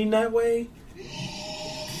trending that way,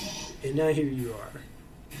 and now here you are.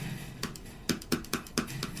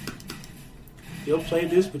 You'll play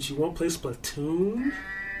this, but you won't play Splatoon?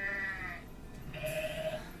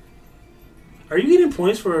 Are you getting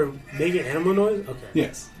points for making animal noise? Okay.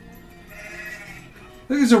 Yes.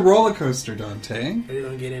 Look, it's a roller coaster, Dante. Are you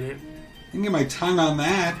gonna get in it? I can get my tongue on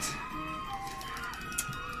that.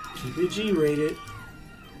 Keep it G-rated.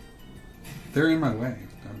 They're in my way,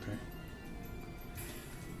 Dante.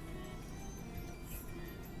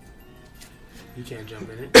 You can't jump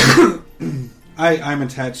in it. I'm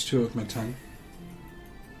attached to it with my tongue.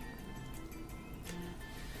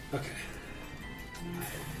 Okay.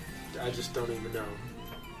 I just don't even know.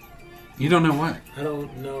 You don't know what? I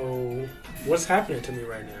don't know what's happening to me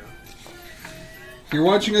right now. You're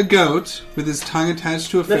watching a goat with his tongue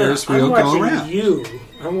attached to a Ferris wheel go around.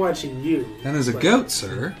 I'm watching you. That is a goat,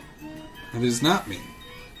 sir. It is not me.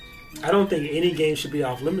 I don't think any game should be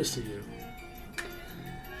off limits to you.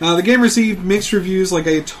 The game received mixed reviews. Like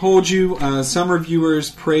I told you, some reviewers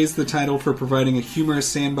praised the title for providing a humorous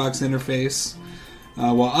sandbox interface,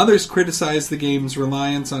 while others criticized the game's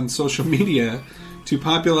reliance on social media to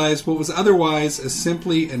popularize what was otherwise a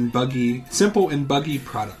simple and buggy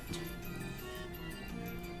product.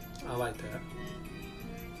 I like that.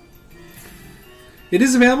 It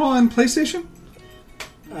is available on PlayStation?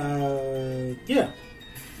 Yeah.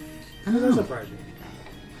 Oh. That surprised me.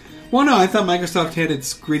 Well, no, I thought Microsoft had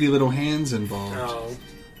its greedy little hands involved. No.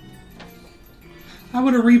 I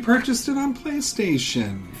would have repurchased it on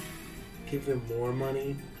PlayStation. Give them more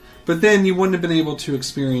money. But then you wouldn't have been able to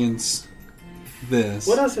experience this.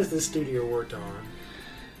 What else has this studio worked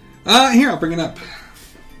on? Here, I'll bring it up.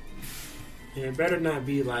 Yeah, it better not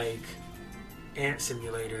be like Ant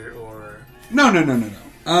Simulator or... No.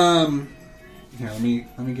 Here, let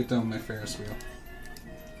me get down my Ferris wheel.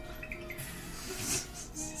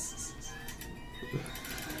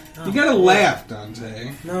 You gotta laugh,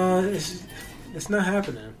 Dante. No, it's not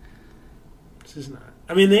happening. It's just not.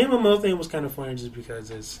 I mean, the MMO thing was kind of funny just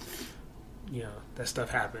because it's, that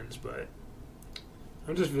stuff happens, but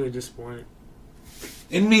I'm just really disappointed.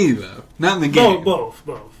 In me, though. Not in the game. Both.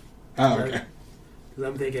 Oh, okay. Because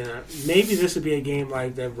I'm thinking maybe this would be a game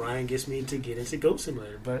like that Ryan gets me to get into Goat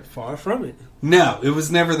Simulator, but far from it. No, it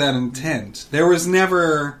was never that intent. There was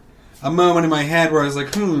never a moment in my head where I was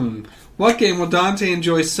like, what game will Dante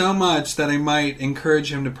enjoy so much that I might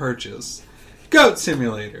encourage him to purchase? Goat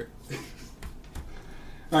Simulator.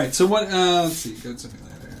 Alright, so what... let's see, Goat Simulator.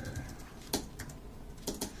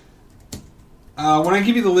 When I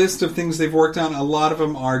give you the list of things they've worked on, a lot of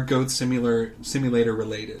them are Goat Simulator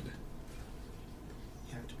related.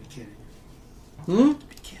 You have to be kidding. You have to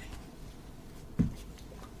be kidding.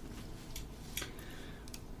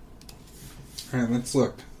 Alright, let's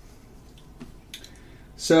look.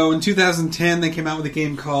 So in 2010, they came out with a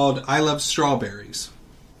game called I Love Strawberries.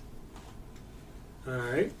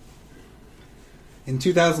 Alright. In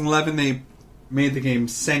 2011, they made the game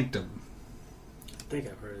Sanctum. I think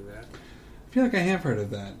I've heard of that. I feel like I have heard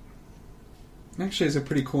of that. Actually, it's a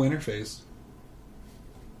pretty cool interface.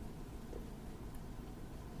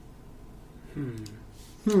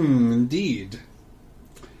 Indeed.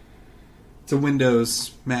 It's a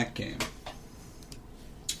Windows Mac game.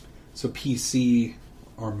 So PC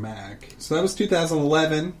or Mac. So that was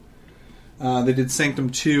 2011. They did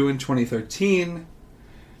Sanctum 2 in 2013.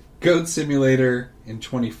 Goat Simulator in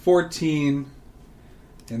 2014.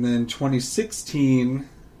 And then 2016,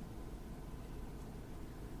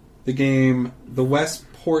 the game The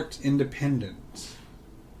Westport Independent.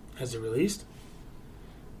 Has it released?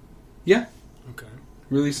 Yeah. Okay.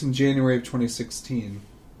 Released in January of 2016.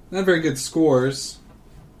 Not very good scores.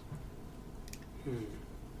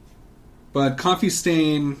 But Coffee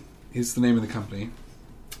Stain is the name of the company.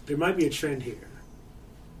 There might be a trend here.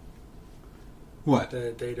 What?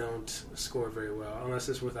 That they don't score very well, unless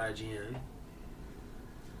it's with IGN.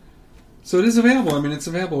 So it is available. I mean, it's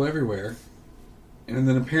available everywhere. And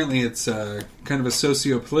then apparently it's kind of a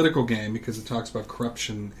socio-political game because it talks about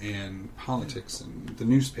corruption and politics in the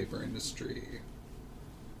newspaper industry.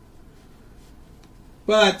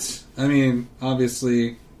 But, I mean,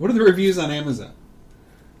 obviously, what are the reviews on Amazon?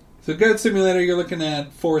 So Goat Simulator, you're looking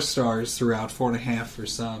at 4 stars throughout, 4.5 for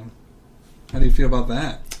some. How do you feel about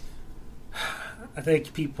that? I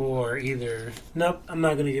think people are either... Nope, I'm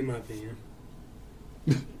not going to give my opinion.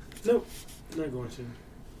 Nope, I'm not going to.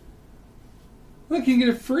 Look, you can get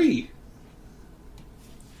it free.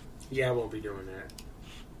 Yeah, I won't be doing that.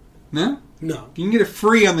 No? No. You can get it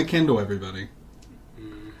free on the Kindle, everybody.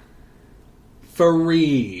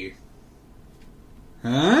 Free.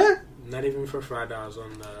 Huh? Not even for $5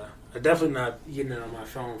 on the... I'm definitely not getting it on my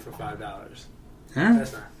phone for $5. Huh?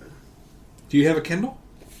 That's not fair. Do you have a Kindle?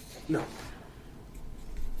 No.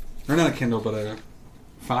 Or not a Kindle, but a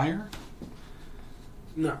Fire?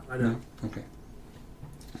 No, I don't. No? Okay.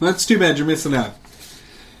 Well, that's too bad. You're missing out.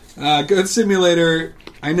 Goat Simulator,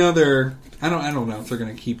 I know they're... I don't know if they're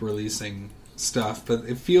going to keep releasing stuff, but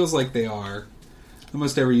it feels like they are.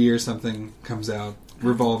 Almost every year something comes out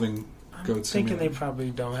revolving Goat Simulator. I'm thinking they probably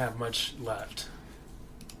don't have much left.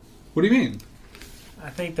 What do you mean? I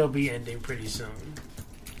think they'll be ending pretty soon.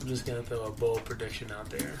 I'm just going to throw a bold prediction out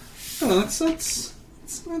there. Oh, let's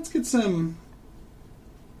get some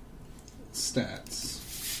stats.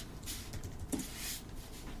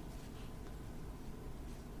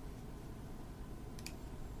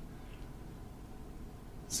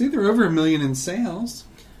 See, they're over 1 million in sales.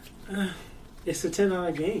 It's a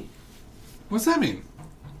 $10 game. What's that mean?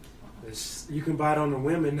 You can buy it on a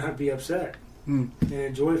whim and not be upset. And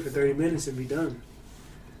enjoy it for 30 minutes and be done.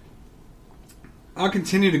 I'll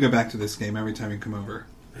continue to go back to this game every time you come over.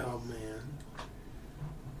 Oh, man.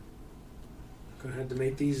 I'm going to have to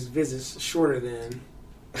make these visits shorter then.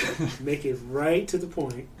 Make it right to the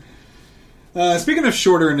point. Speaking of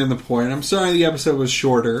shorter and in the point, I'm sorry the episode was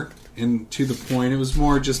shorter and to the point. It was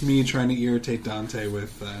more just me trying to irritate Dante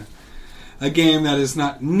with a game that is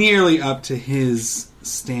not nearly up to his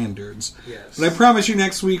standards. Yes. But I promise you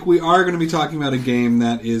next week we are going to be talking about a game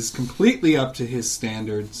that is completely up to his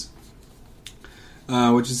standards,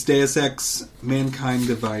 which is Deus Ex Mankind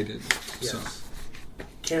Divided. Yes. So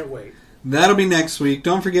can't wait. That'll be next week.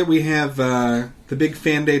 Don't forget we have the Big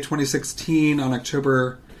Fan Day 2016 on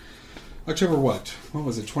October what? What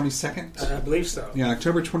was it, 22nd? I believe so. Yeah,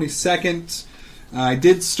 October 22nd. I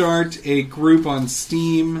did start a group on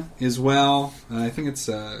Steam as well. I think it's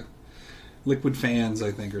Liquid Fans,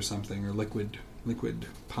 I think, or something, or Liquid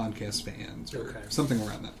Podcast Fans, or something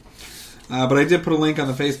around that. But I did put a link on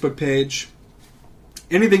the Facebook page.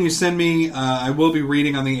 Anything you send me, I will be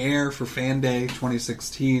reading on the air for Fan Day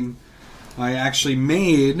 2016. I actually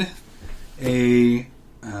made a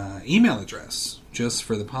email address just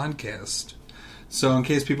for the podcast. So in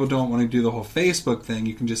case people don't want to do the whole Facebook thing,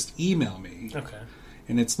 you can just email me. Okay.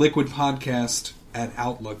 And it's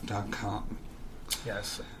liquidpodcast@outlook.com.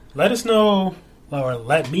 Yes. Let us know, or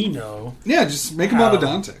let me know. Yeah, just make them all to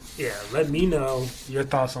Dante. Yeah, let me know your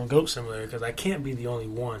thoughts on Goat Simulator, because I can't be the only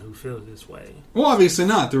one who feels this way. Well, obviously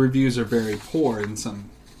not. The reviews are very poor in some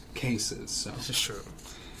cases. So this is true.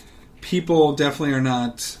 People definitely are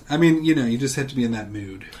not... I mean, you just have to be in that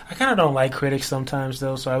mood. I kind of don't like critics sometimes,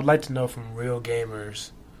 though, so I would like to know from real gamers.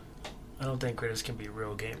 I don't think critics can be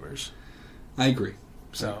real gamers. I agree.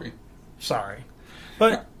 Sorry.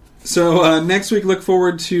 But... So, next week, look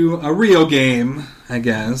forward to a real game, I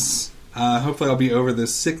guess. Hopefully I'll be over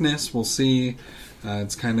this sickness. We'll see.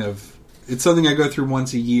 It's something I go through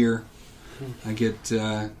once a year. I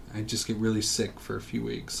just get really sick for a few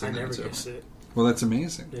weeks. And I never get sick. Well, that's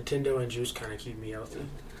amazing. Nintendo and juice kind of keep me healthy.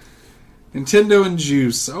 Nintendo and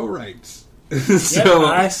juice. All right. So,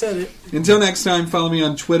 I said it. Until next time, follow me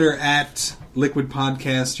on Twitter at Liquid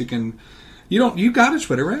Podcast. You got a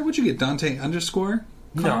Twitter, right? What'd you get? Dante _?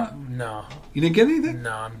 No. You didn't get anything?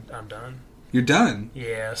 No, I'm done. You're done?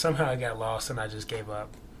 Yeah, somehow I got lost and I just gave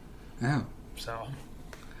up. Oh. So.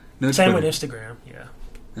 No Same Twitter. with Instagram, yeah.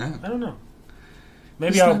 Oh. I don't know.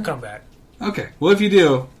 Maybe I'll come back. Okay. Well, if you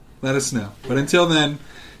do, let us know. But until then,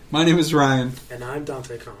 my name is Ryan. And I'm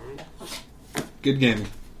Dante Kong. Good gaming.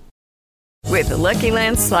 With the Lucky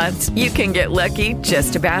Land Slots, you can get lucky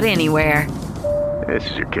just about anywhere.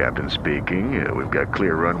 This is your captain speaking. We've got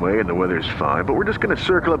clear runway and the weather's fine, but we're just going to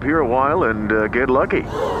circle up here a while and get lucky.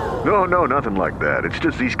 No, nothing like that. It's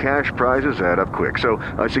just these cash prizes add up quick. So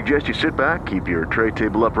I suggest you sit back, keep your tray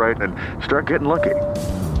table upright, and start getting lucky.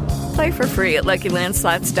 Play for free at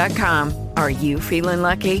LuckyLandSlots.com. Are you feeling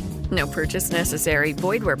lucky? No purchase necessary.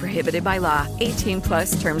 Void where prohibited by law.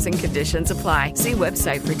 18+ terms and conditions apply. See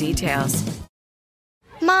website for details.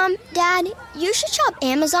 Mom, Dad, you should shop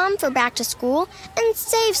Amazon for back to school and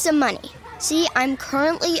save some money. See, I'm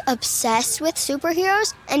currently obsessed with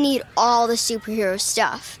superheroes and need all the superhero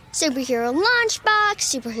stuff. Superhero lunchbox,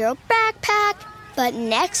 superhero backpack. But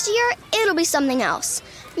next year, it'll be something else.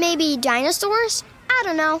 Maybe dinosaurs? I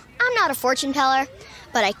don't know. I'm not a fortune teller.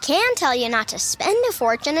 But I can tell you not to spend a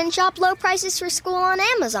fortune and shop low prices for school on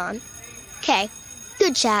Amazon. Okay,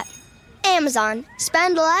 good chat. Amazon.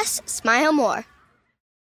 Spend less, smile more.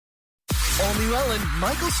 All new Ellen,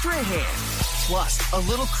 Michael Strahan. Plus, a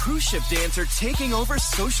little cruise ship dancer taking over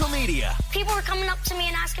social media. People were coming up to me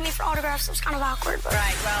and asking me for autographs. It was kind of awkward. But...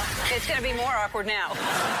 Right, well, it's going to be more awkward now.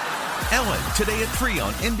 Ellen, today at 3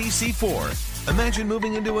 on NBC4. Imagine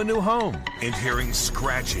moving into a new home and hearing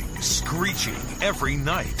scratching, screeching every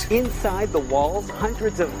night. Inside the walls,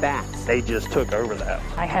 hundreds of bats. They just took over the house.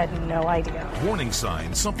 I had no idea. Warning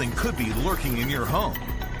signs something could be lurking in your home.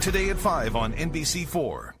 Today at 5 on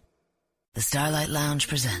NBC4. The Starlight Lounge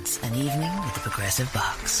presents An Evening with the Progressive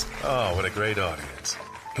Box. Oh, what a great audience.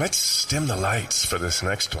 Let's dim the lights for this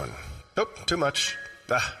next one. Nope, too much.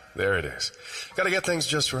 There it is. Gotta get things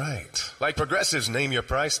just right. Like Progressive's Name Your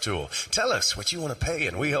Price tool. Tell us what you want to pay,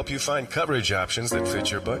 and we help you find coverage options that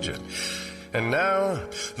fit your budget. And now,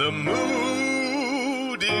 the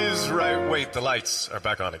mood is right. Wait, the lights are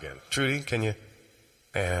back on again. Trudy, can you?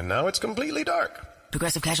 And now it's completely dark.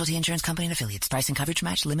 Progressive Casualty Insurance Company and Affiliates. Price and coverage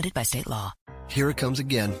match limited by state law. Here it comes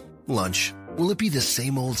again. Lunch. Will it be the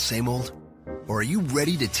same old, same old? Or are you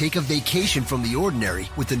ready to take a vacation from the ordinary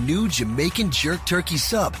with the new Jamaican Jerk Turkey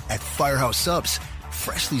Sub at Firehouse Subs?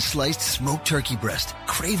 Freshly sliced smoked turkey breast,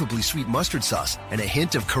 craveably sweet mustard sauce, and a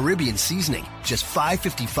hint of Caribbean seasoning. Just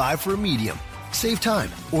 $5.55 for a medium. Save time.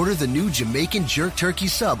 Order the new Jamaican Jerk Turkey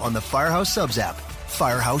Sub on the Firehouse Subs app.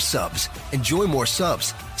 Firehouse Subs. Enjoy more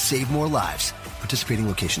subs. Save more lives. Participating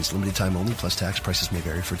locations, limited time only, plus tax. Prices may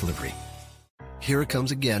vary for delivery. Here it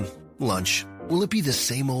comes again. Lunch. Will it be the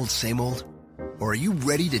same old, same old? Or are you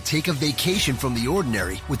ready to take a vacation from the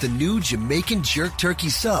ordinary with the new Jamaican Jerk Turkey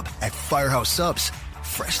Sub at Firehouse Subs?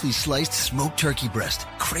 Freshly sliced smoked turkey breast,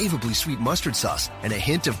 craveably sweet mustard sauce, and a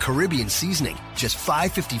hint of Caribbean seasoning. Just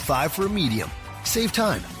 $5.55 for a medium. Save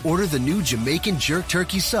time. Order the new Jamaican Jerk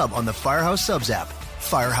Turkey Sub on the Firehouse Subs app.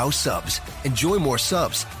 Firehouse Subs. Enjoy more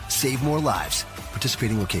subs. Save more lives.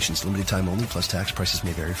 Participating locations, limited time only, plus tax. Prices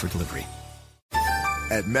may vary for delivery.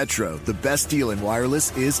 At Metro, the best deal in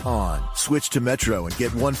wireless is on. Switch to Metro and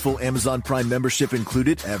get 1 full Amazon Prime membership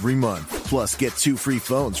included every month. Plus, get 2 free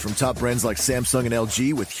phones from top brands like Samsung and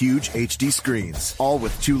LG with huge HD screens. All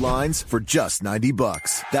with 2 lines for just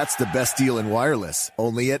 $90. That's the best deal in wireless,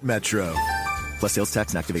 only at Metro. Plus sales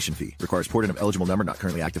tax and activation fee. Requires port in of eligible number not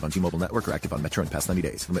currently active on T-Mobile network or active on Metro in past 90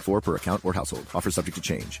 days. Limit 4 per account or household. Offer subject to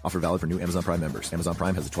change. Offer valid for new Amazon Prime members. Amazon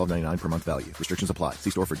Prime has a $12.99 per month value. Restrictions apply. See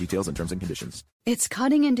store for details and terms and conditions. It's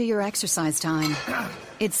cutting into your exercise time.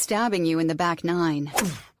 It's stabbing you in the back 9.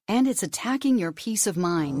 And it's attacking your peace of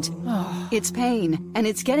mind. It's pain, and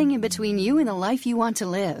it's getting in between you and the life you want to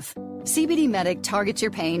live. CBD Medic targets your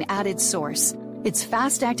pain at its source. It's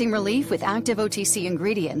fast-acting relief with active OTC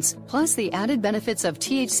ingredients, plus the added benefits of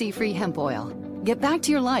THC-free hemp oil. Get back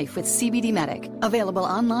to your life with CBD Medic, available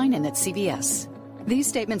online and at CVS. These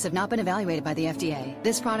statements have not been evaluated by the FDA.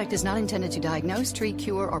 This product is not intended to diagnose, treat,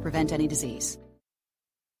 cure, or prevent any disease.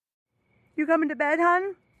 You coming to bed,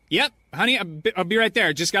 hon? Yep, honey, I'll be right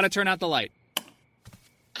there. Just gotta turn out the light.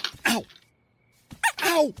 Ow!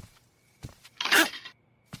 Ow! Ow!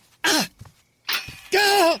 Ah!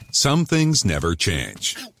 Go! Some things never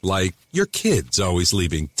change. Like your kids always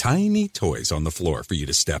leaving tiny toys on the floor for you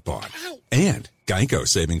to step on. And Geico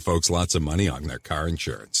saving folks lots of money on their car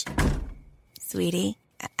insurance. Sweetie,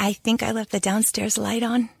 I think I left the downstairs light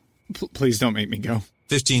on. Please don't make me go.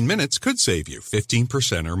 15 minutes could save you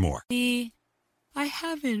 15% or more. I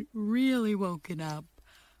haven't really woken up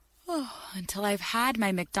until I've had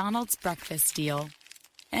my McDonald's breakfast deal.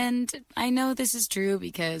 And I know this is true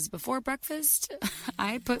because before breakfast,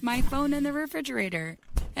 I put my phone in the refrigerator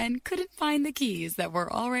and couldn't find the keys that were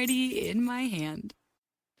already in my hand.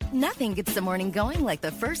 Nothing gets the morning going like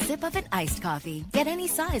the first sip of an iced coffee. Get any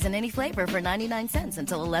size and any flavor for 99 cents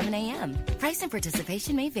until 11 a.m. Price and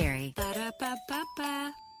participation may vary.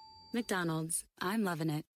 Ba-da-ba-ba-ba. McDonald's. I'm loving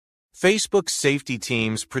it. Facebook's safety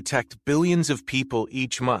teams protect billions of people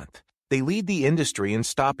each month. They lead the industry in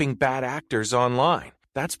stopping bad actors online.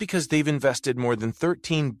 That's because they've invested more than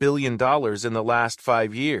 $13 billion in the last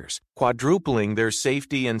 5 years, quadrupling their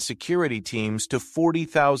safety and security teams to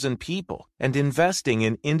 40,000 people, and investing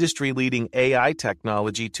in industry-leading AI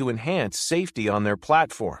technology to enhance safety on their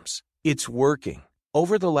platforms. It's working.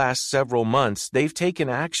 Over the last several months, they've taken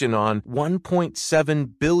action on 1.7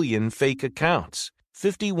 billion fake accounts,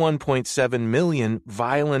 51.7 million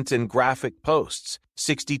violent and graphic posts,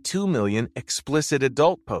 62 million explicit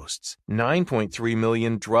adult posts, 9.3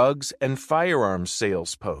 million drugs and firearms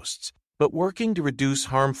sales posts. But working to reduce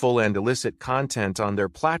harmful and illicit content on their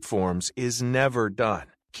platforms is never done.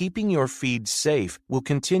 Keeping your feed safe will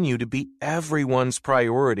continue to be everyone's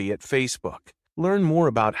priority at Facebook. Learn more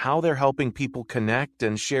about how they're helping people connect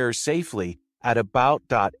and share safely at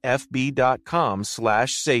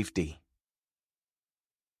about.fb.com/safety.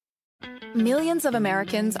 Millions of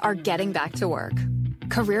Americans are getting back to work.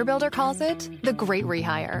 CareerBuilder calls it the Great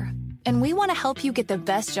Rehire. And we want to help you get the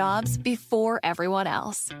best jobs before everyone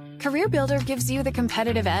else. CareerBuilder gives you the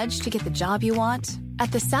competitive edge to get the job you want,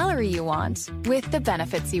 at the salary you want, with the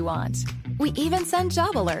benefits you want. We even send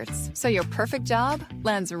job alerts, so your perfect job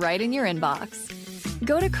lands right in your inbox.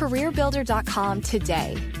 Go to CareerBuilder.com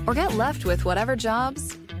today, or get left with whatever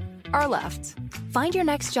jobs are left. Find your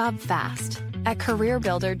next job fast at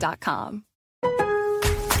CareerBuilder.com.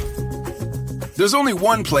 There's only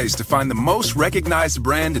one place to find the most recognized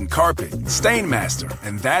brand in carpet, Stainmaster,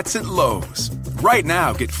 and that's at Lowe's. Right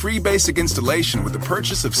now, get free basic installation with the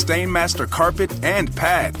purchase of Stainmaster carpet and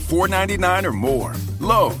pad, $4.99 or more.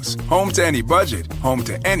 Lowe's, home to any budget, home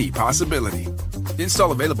to any possibility.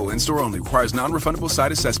 Install available in-store only. Requires non-refundable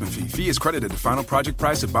site assessment fee. Fee is credited to final project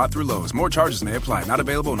price if bought through Lowe's. More charges may apply. Not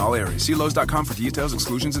available in all areas. See Lowe's.com for details,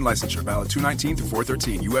 exclusions, and licensure. Valid 2/19 through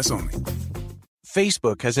 4/13. U.S. only.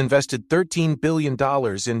 Facebook has invested $13 billion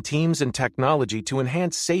in teams and technology to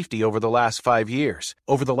enhance safety over the last 5 years.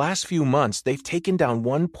 Over the last few months, they've taken down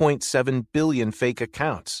 1.7 billion fake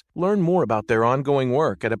accounts. Learn more about their ongoing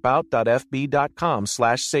work at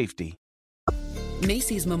about.fb.com/safety.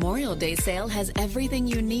 Macy's Memorial Day sale has everything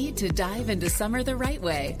you need to dive into summer the right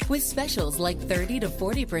way, with specials like 30 to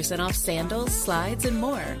 40% off sandals, slides, and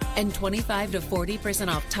more, and 25 to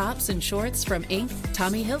 40% off tops and shorts from Inc.,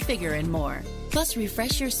 Tommy Hilfiger, and more. Plus,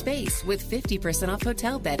 refresh your space with 50% off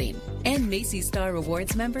hotel bedding. And Macy's Star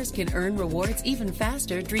Rewards members can earn rewards even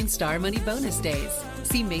faster during Star Money bonus days.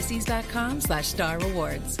 See Macys.com/Star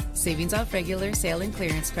Rewards. Savings off regular sale and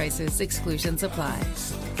clearance prices. Exclusions apply.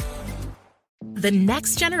 The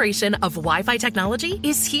next generation of Wi-Fi technology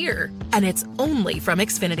is here, and it's only from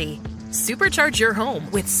Xfinity. Supercharge your home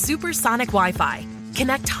with supersonic Wi-Fi.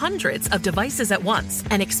 Connect hundreds of devices at once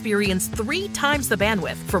and experience 3 times the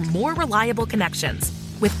bandwidth for more reliable connections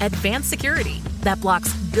with advanced security that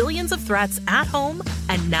blocks billions of threats at home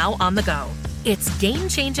and now on the go. It's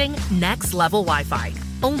game-changing, next-level Wi-Fi,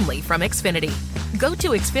 only from Xfinity. Go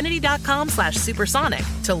to Xfinity.com/supersonic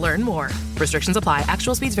to learn more. Restrictions apply.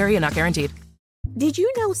 Actual speeds vary and not guaranteed. Did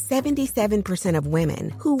you know 77% of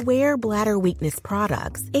women who wear bladder weakness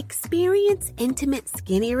products experience intimate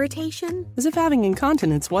skin irritation? As if having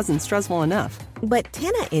incontinence wasn't stressful enough. But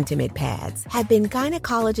Tena Intimate Pads have been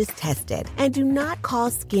gynecologist tested and do not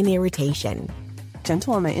cause skin irritation.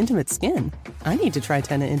 Gentle on my intimate skin. I need to try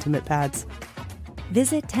Tena Intimate Pads.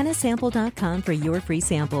 Visit TenaSample.com for your free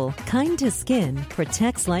sample. Kind to skin,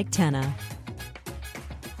 protects like Tena.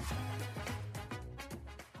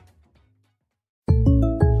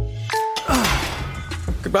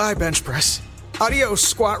 Goodbye, bench press. Adios,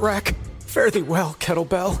 squat rack. Fare thee well,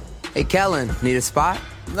 kettlebell. Hey, Kellen, need a spot?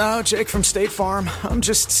 No, Jake from State Farm. I'm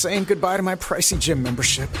just saying goodbye to my pricey gym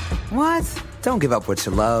membership. What? Don't give up what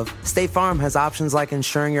you love. State Farm has options like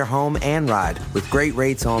insuring your home and ride with great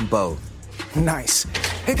rates on both. Nice.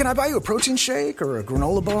 Hey, can I buy you a protein shake or a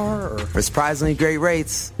granola bar? Or... For surprisingly great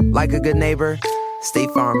rates, like a good neighbor,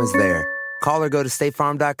 State Farm is there. Call or go to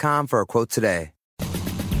statefarm.com for a quote today.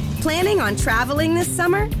 Planning on traveling this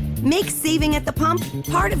summer? Make saving at the pump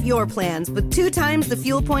part of your plans with 2 times the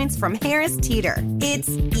fuel points from Harris Teeter. It's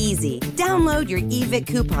easy. Download your eVic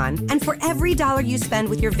coupon, and for every $1 you spend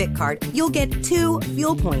with your Vic card, you'll get 2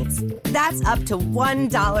 fuel points. That's up to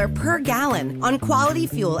 $1 per gallon on quality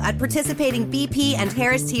fuel at participating BP and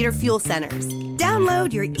Harris Teeter fuel centers.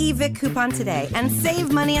 Download your eVic coupon today and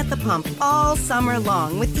save money at the pump all summer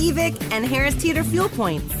long with eVic and Harris Teeter fuel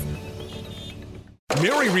points.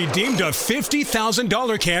 Mary redeemed a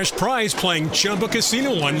 $50,000 cash prize playing Chumba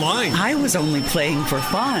Casino online. I was only playing for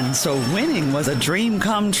fun, so winning was a dream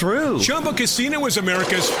come true. Chumba Casino is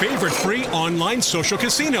America's favorite free online social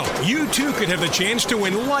casino. You too could have the chance to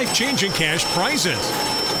win life-changing cash prizes.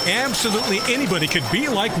 Absolutely anybody could be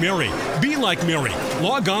like Mary. Be like Mary.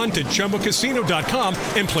 Log on to ChumbaCasino.com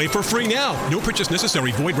and play for free now. No purchase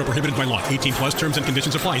necessary. Void where prohibited by law. 18 plus terms and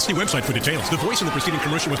conditions apply. See website for details. The voice in the preceding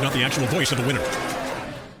commercial was not the actual voice of the winner.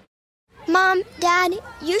 Mom, Dad,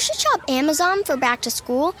 you should shop Amazon for back to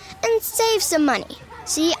school and save some money.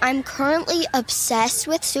 See, I'm currently obsessed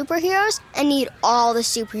with superheroes and need all the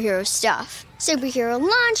superhero stuff. Superhero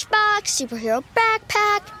lunchbox, superhero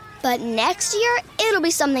backpack. But next year, it'll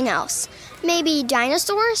be something else. Maybe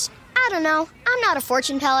dinosaurs? I don't know. I'm not a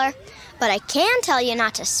fortune teller. But I can tell you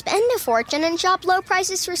not to spend a fortune and shop low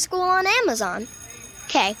prices for school on Amazon.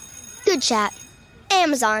 Okay, good chat.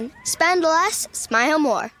 Amazon. Spend less, smile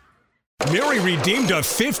more. Mary redeemed a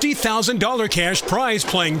 $50,000 cash prize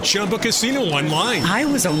playing Chumba Casino online. I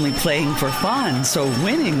was only playing for fun, so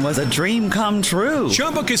winning was a dream come true.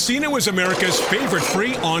 Chumba Casino is America's favorite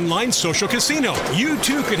free online social casino. You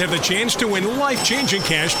too could have the chance to win life-changing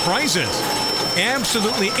cash prizes.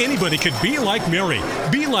 Absolutely anybody could be like Mary.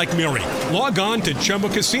 Be like Mary. Log on to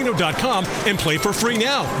ChumbaCasino.com and play for free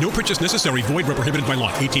now. No purchase necessary. Void where prohibited by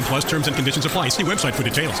law. 18 plus terms and conditions apply. See website for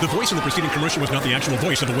details. The voice in the preceding commercial was not the actual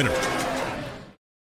voice of the winner.